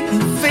lately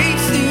her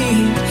face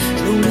seems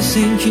slowly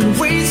sinking,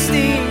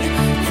 wasting,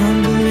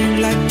 crumbling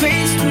like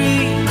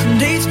pastries and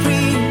they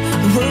scream.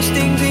 The worst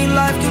things in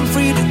life come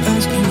free to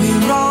us, cause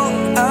we're all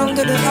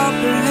under the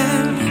upper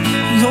hand.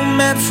 Go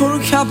mad for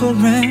a couple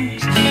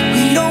grams.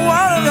 We don't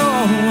wanna go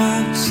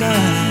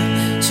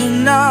outside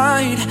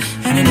tonight.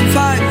 And in a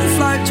fight we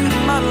fly to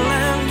the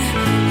motherland.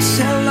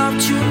 Sell love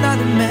to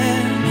another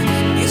man.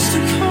 It's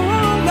too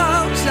cold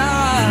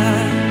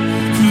outside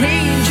for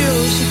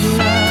angels to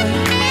fly.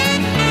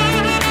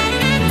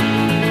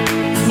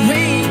 For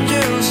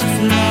angels to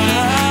fly.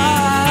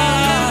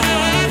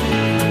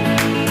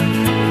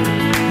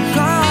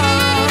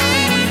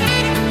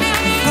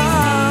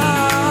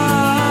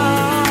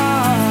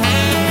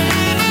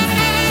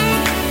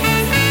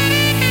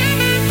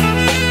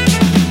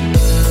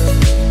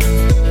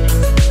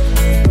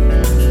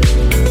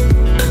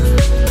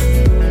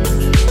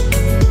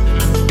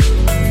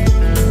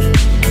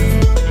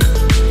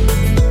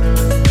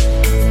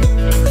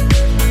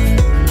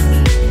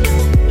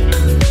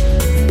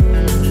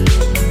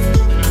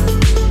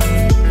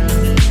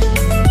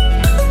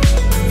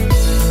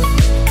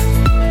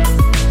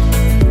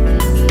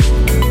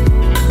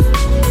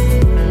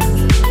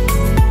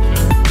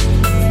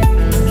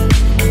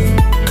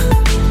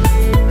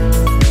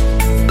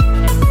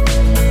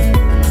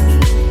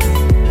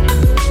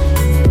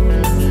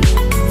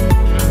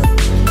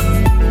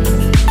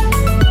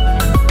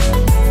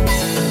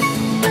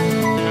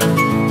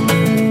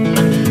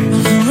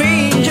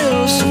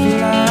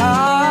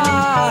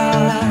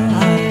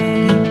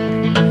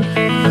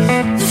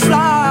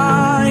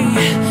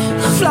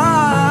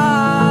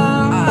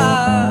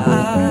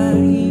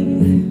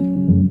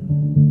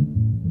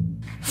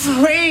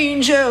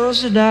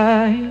 To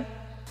die.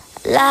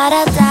 La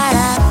da da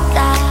da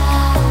da,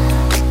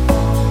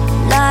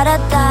 la da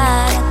da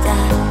da,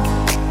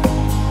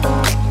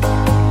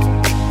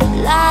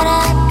 la da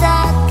da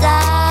da,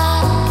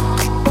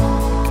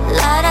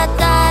 la da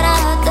da da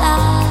da.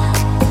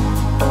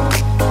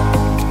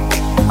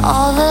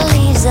 All the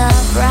leaves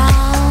are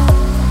brown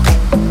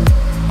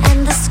and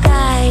the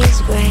sky is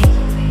gray.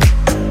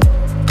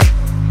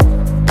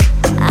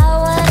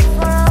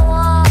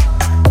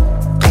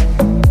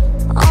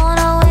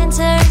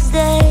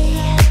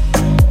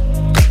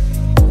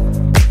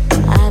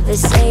 Be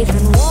safe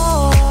and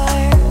warm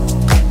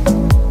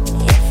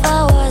if I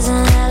was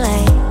in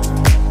LA.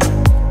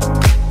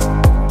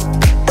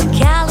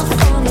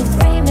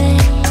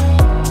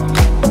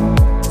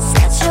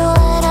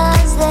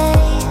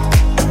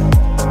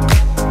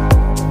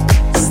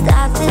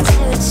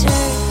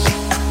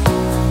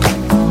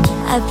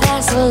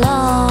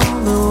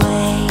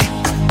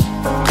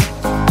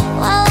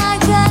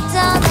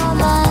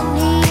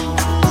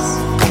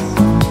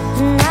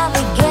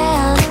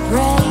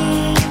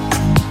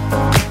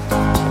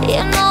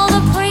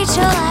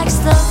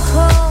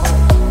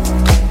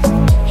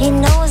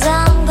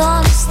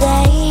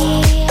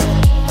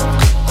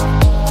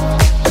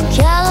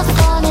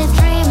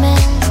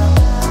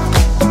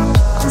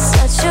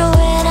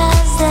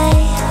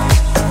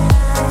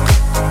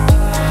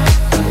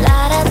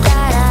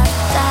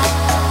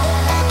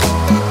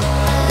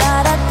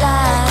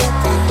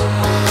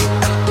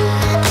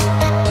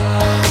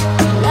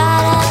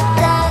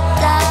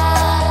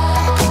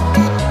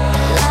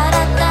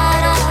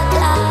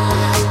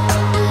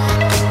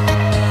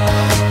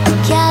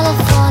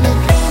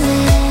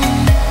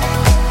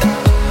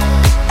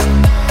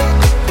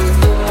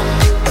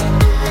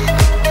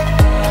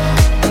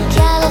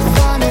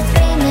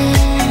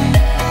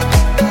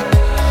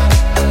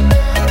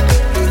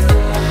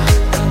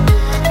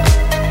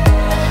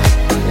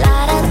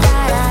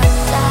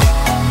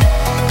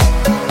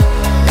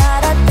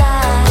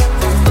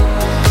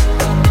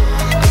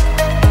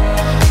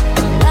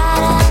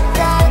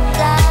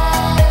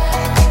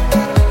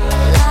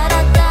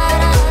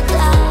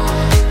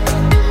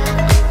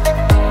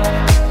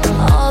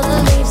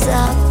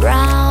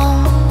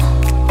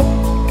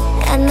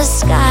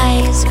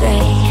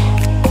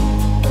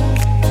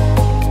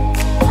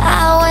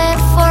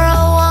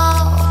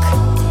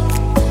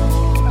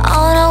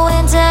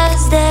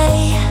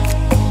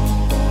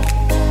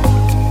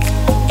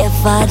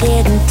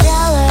 didn't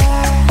tell her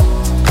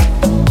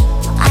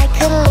I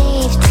could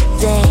leave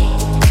today.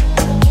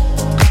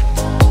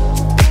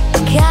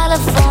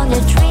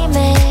 California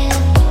dreaming,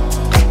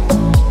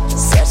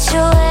 such a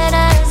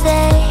winter's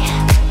day.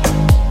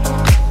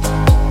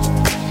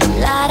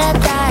 La da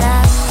da da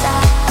da,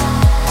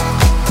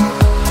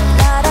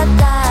 la da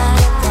da da,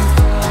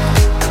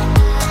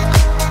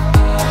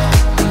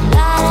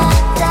 la da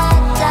da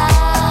da,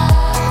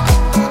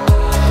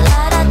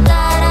 la da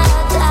da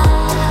da.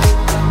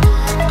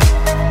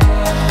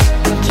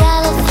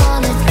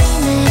 California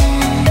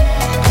dreaming.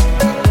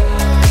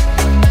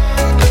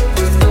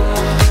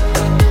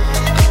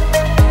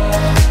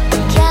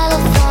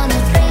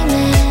 California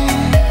dreaming.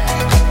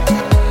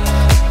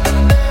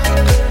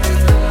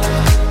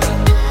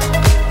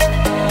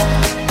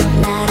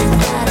 La da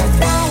da da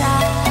da,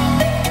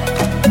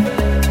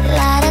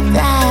 la da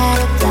da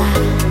da.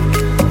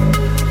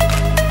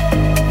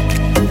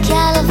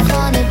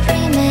 California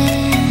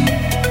dreaming,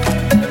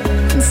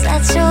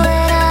 such a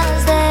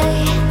winter's day.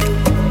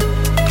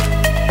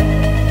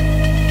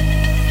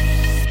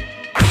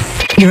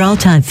 Your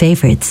all-time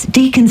favorites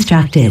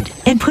deconstructed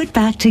and put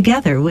back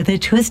together with a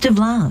twist of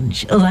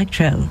lounge,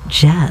 electro,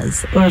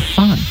 jazz, or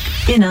funk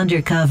in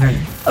Undercover.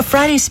 A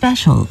Friday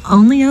special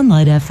only on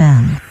Light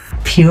FM.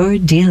 Pure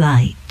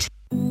delight.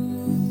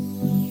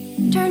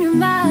 Turn your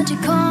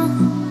magic on.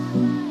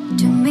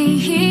 To me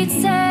he'd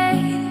say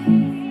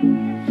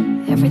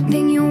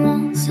everything you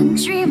want and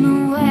dream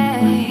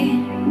away.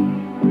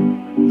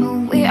 Oh,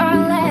 we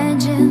are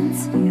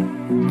legends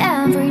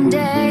every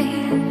day.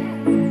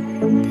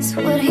 That's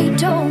what he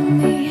told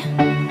me.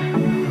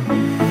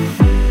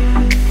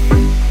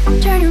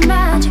 Turn your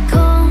magic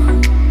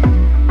on.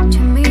 To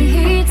me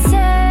he'd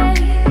say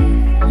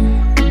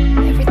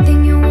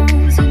everything you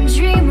want and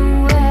dream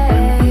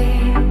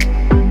away.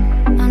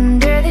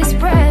 Under this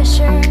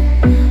pressure,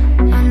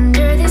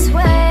 under this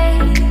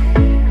weight,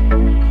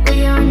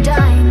 we are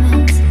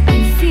diamonds.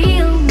 I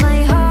feel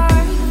my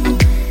heart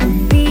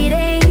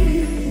beating.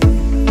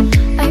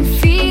 I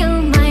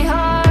feel my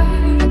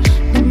heart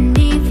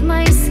beneath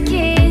my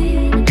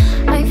skin.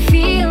 I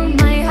feel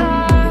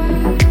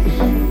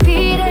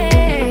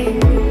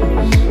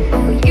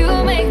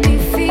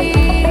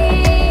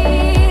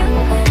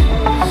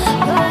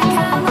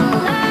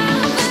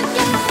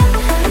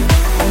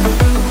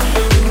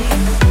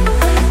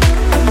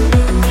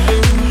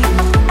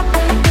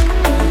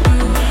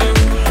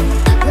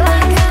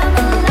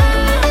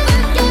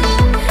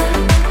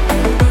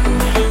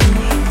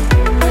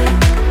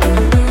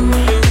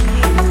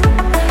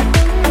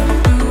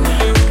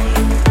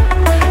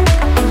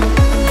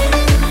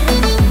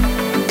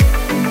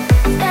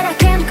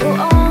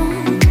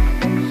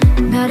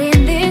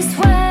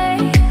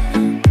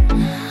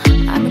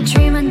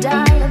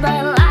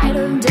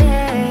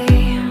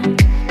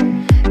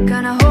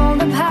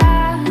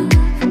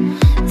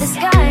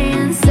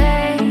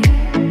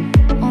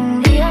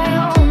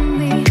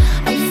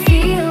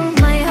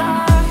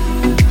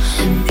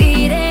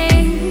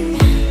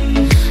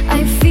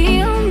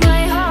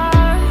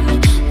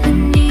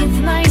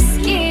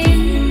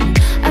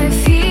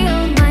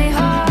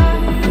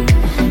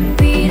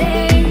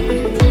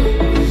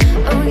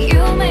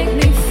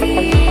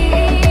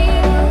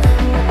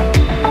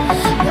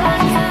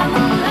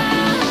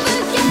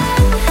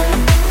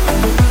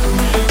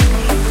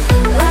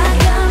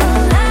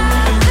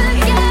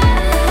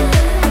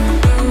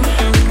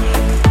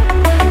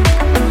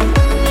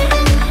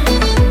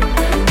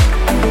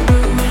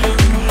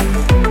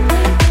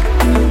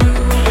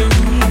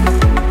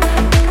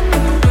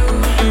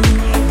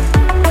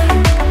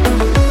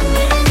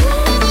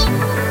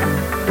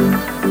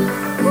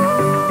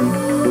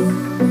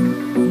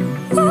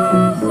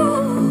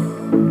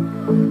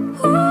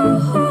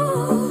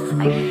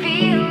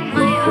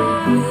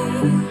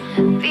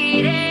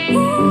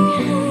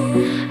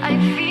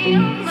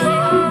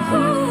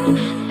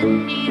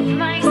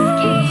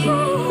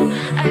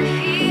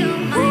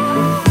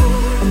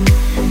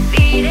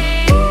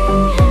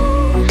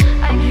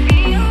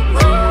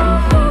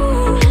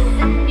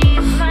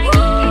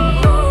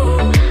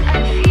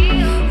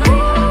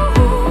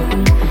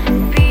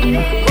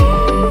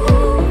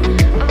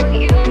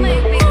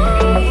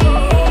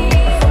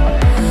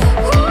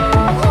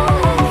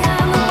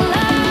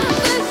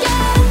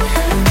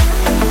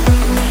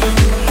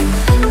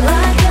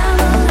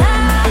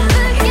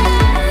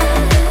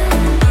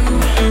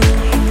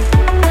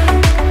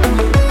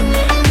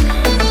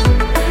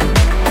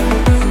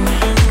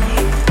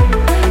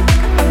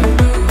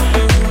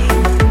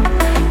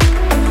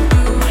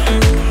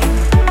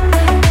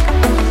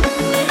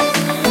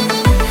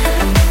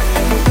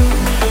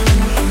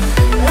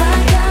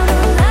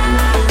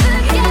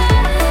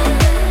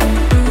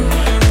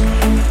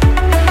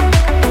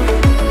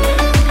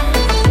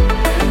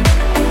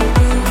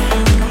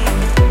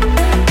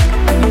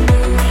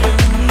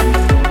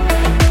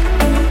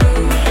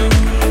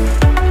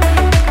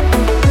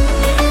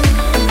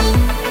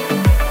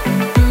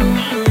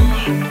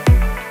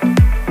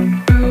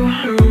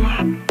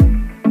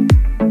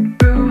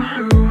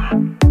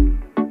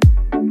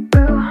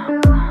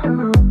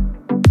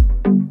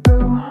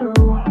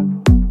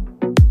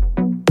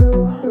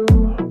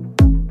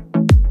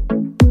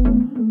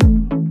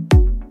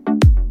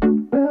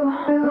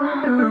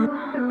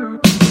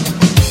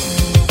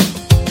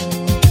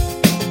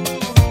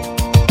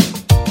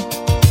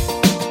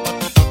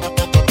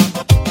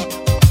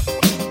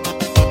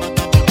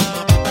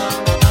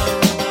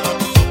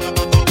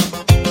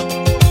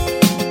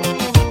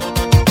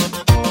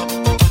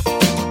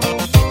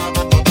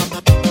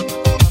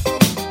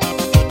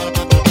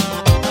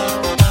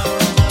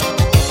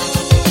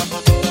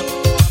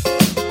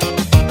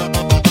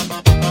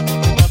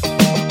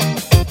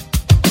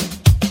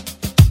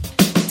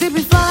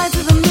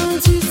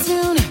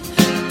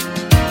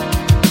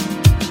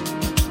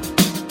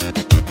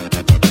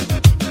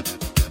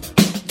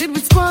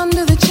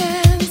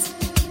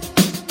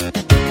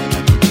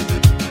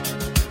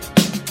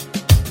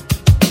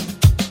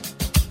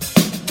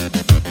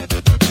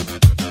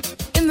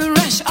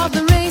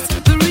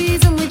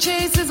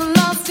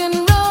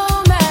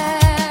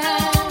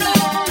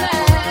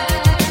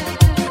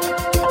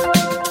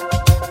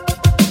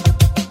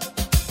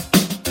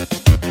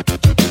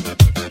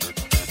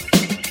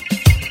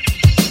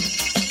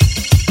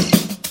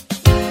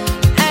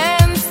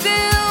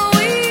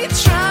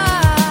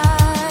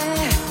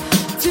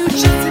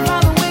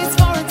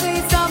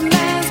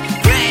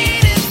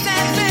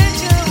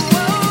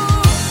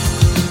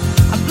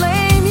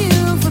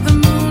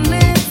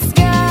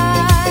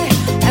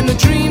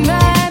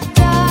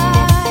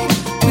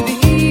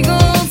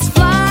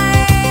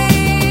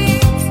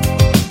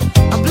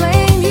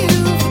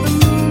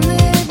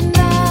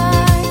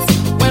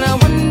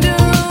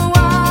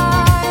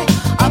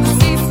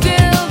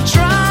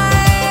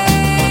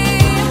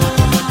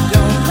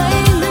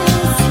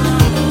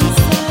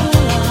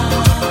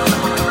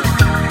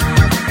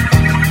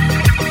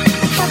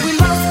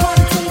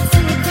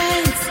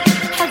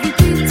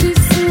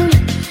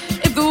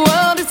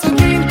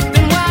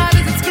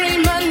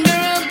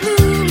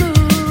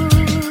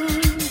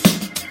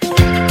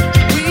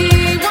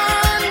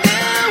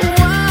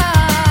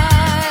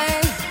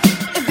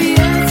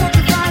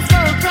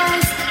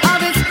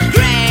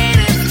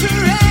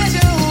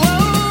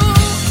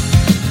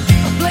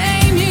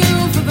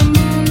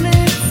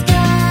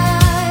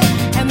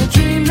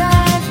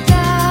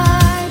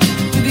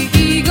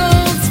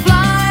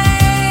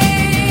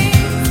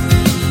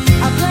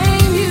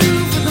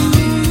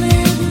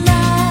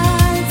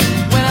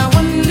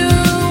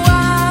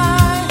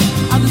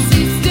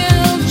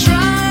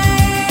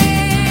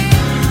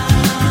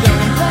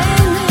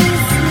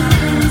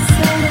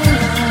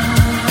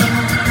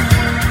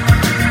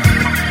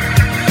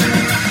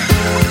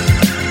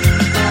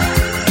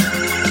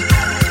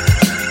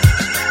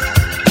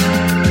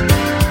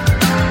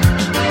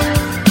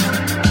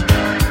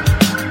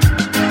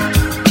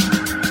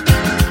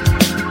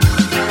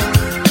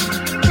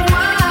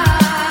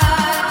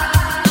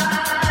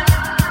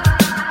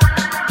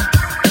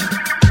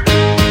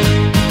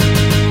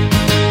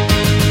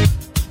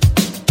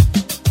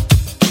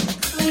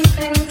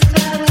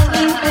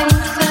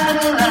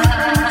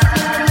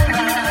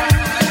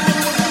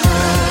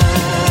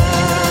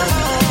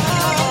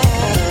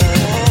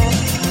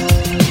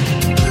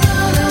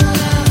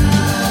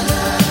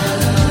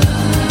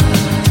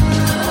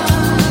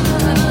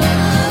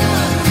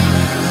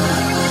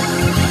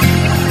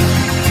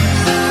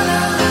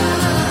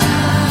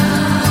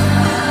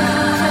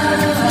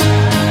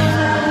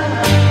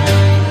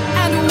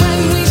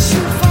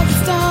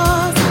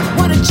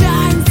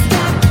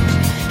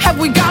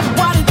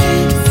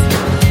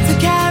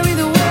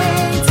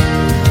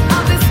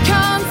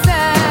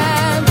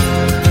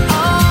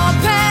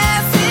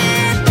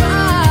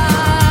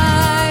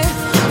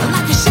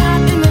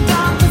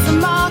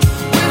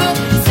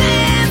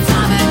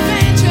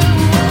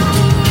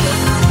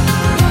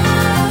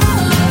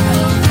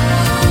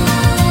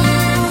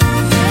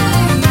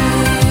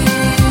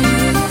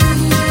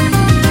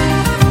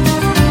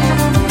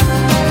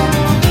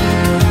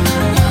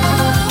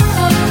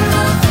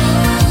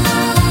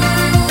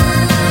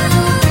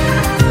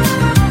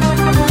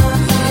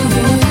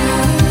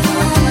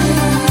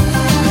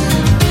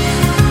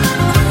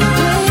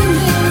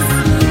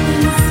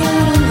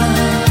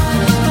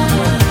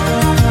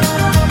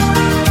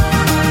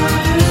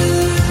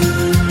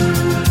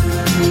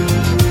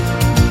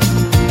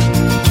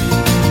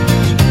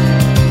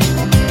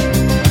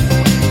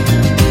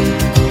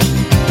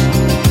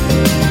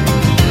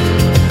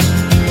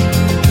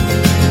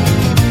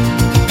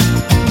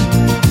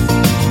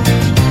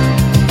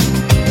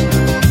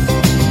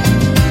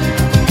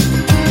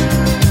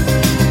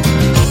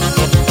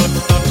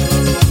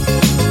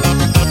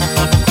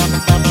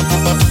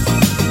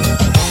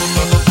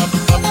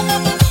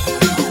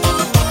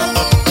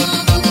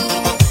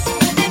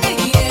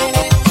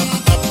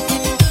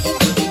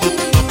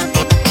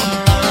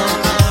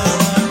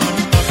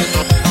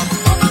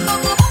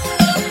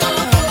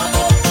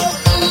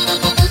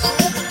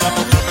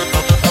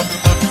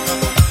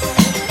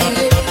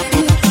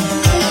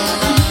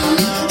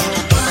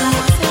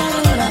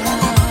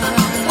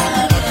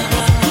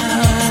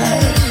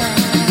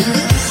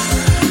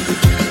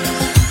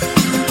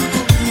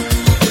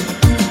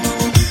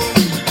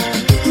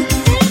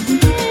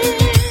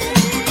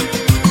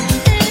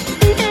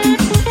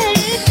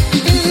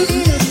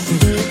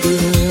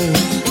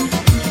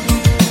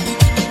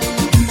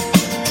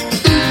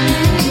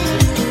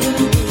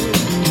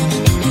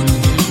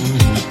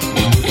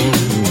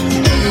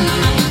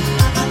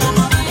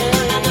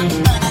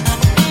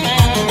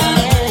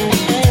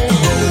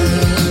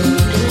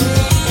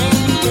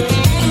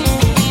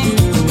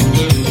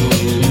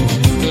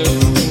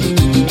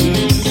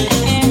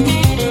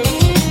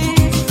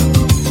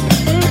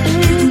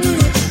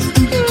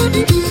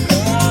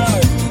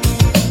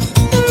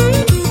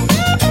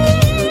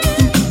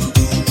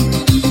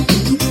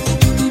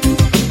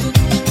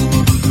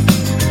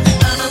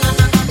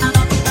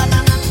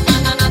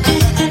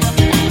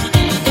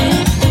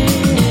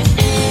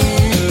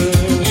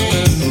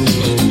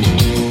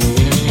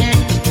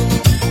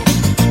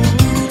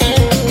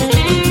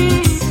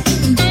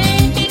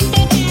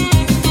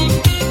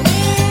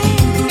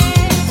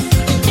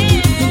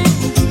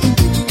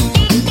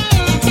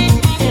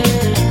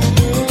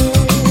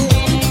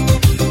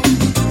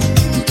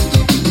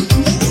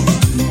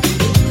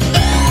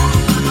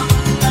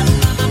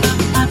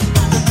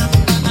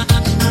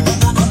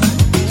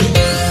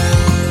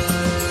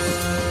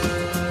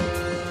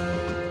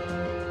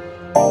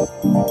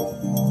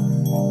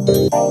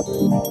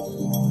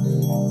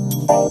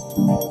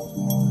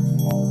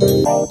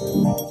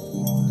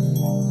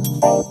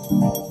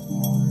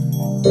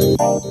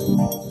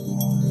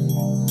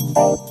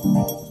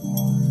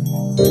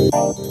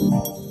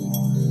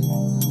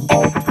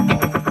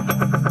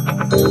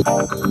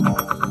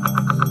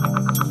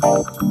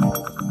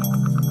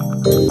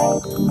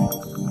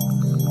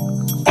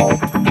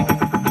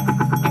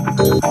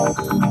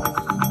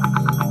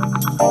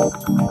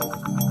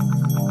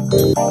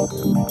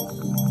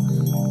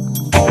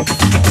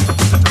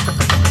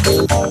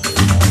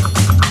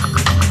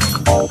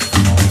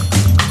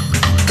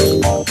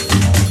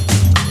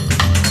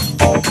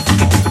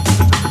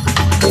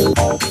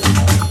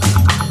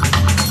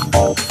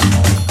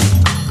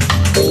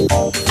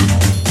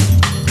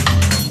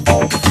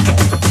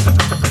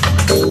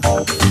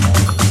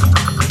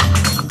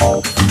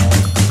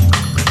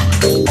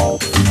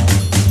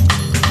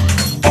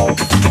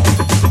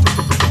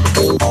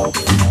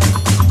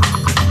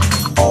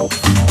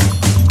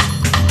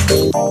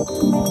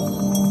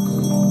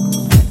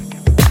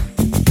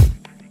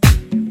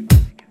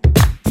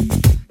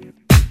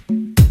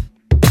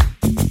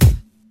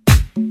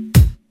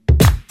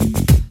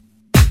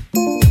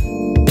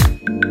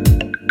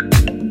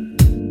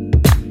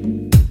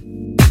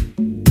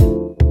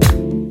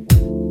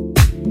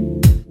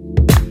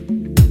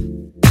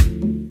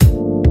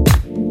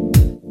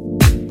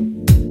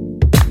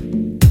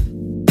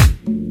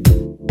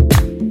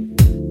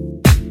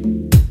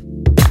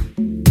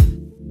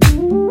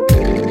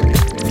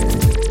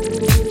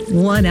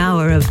 1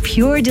 hour of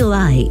pure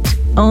delight,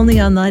 only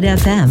on Light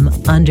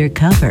FM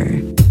Undercover.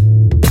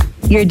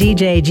 Your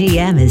DJ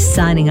GM is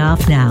signing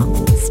off now.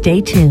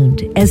 Stay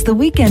tuned as The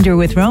Weekender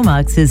with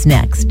Romox is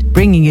next,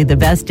 bringing you the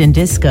best in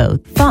disco,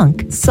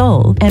 funk,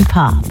 soul, and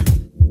pop.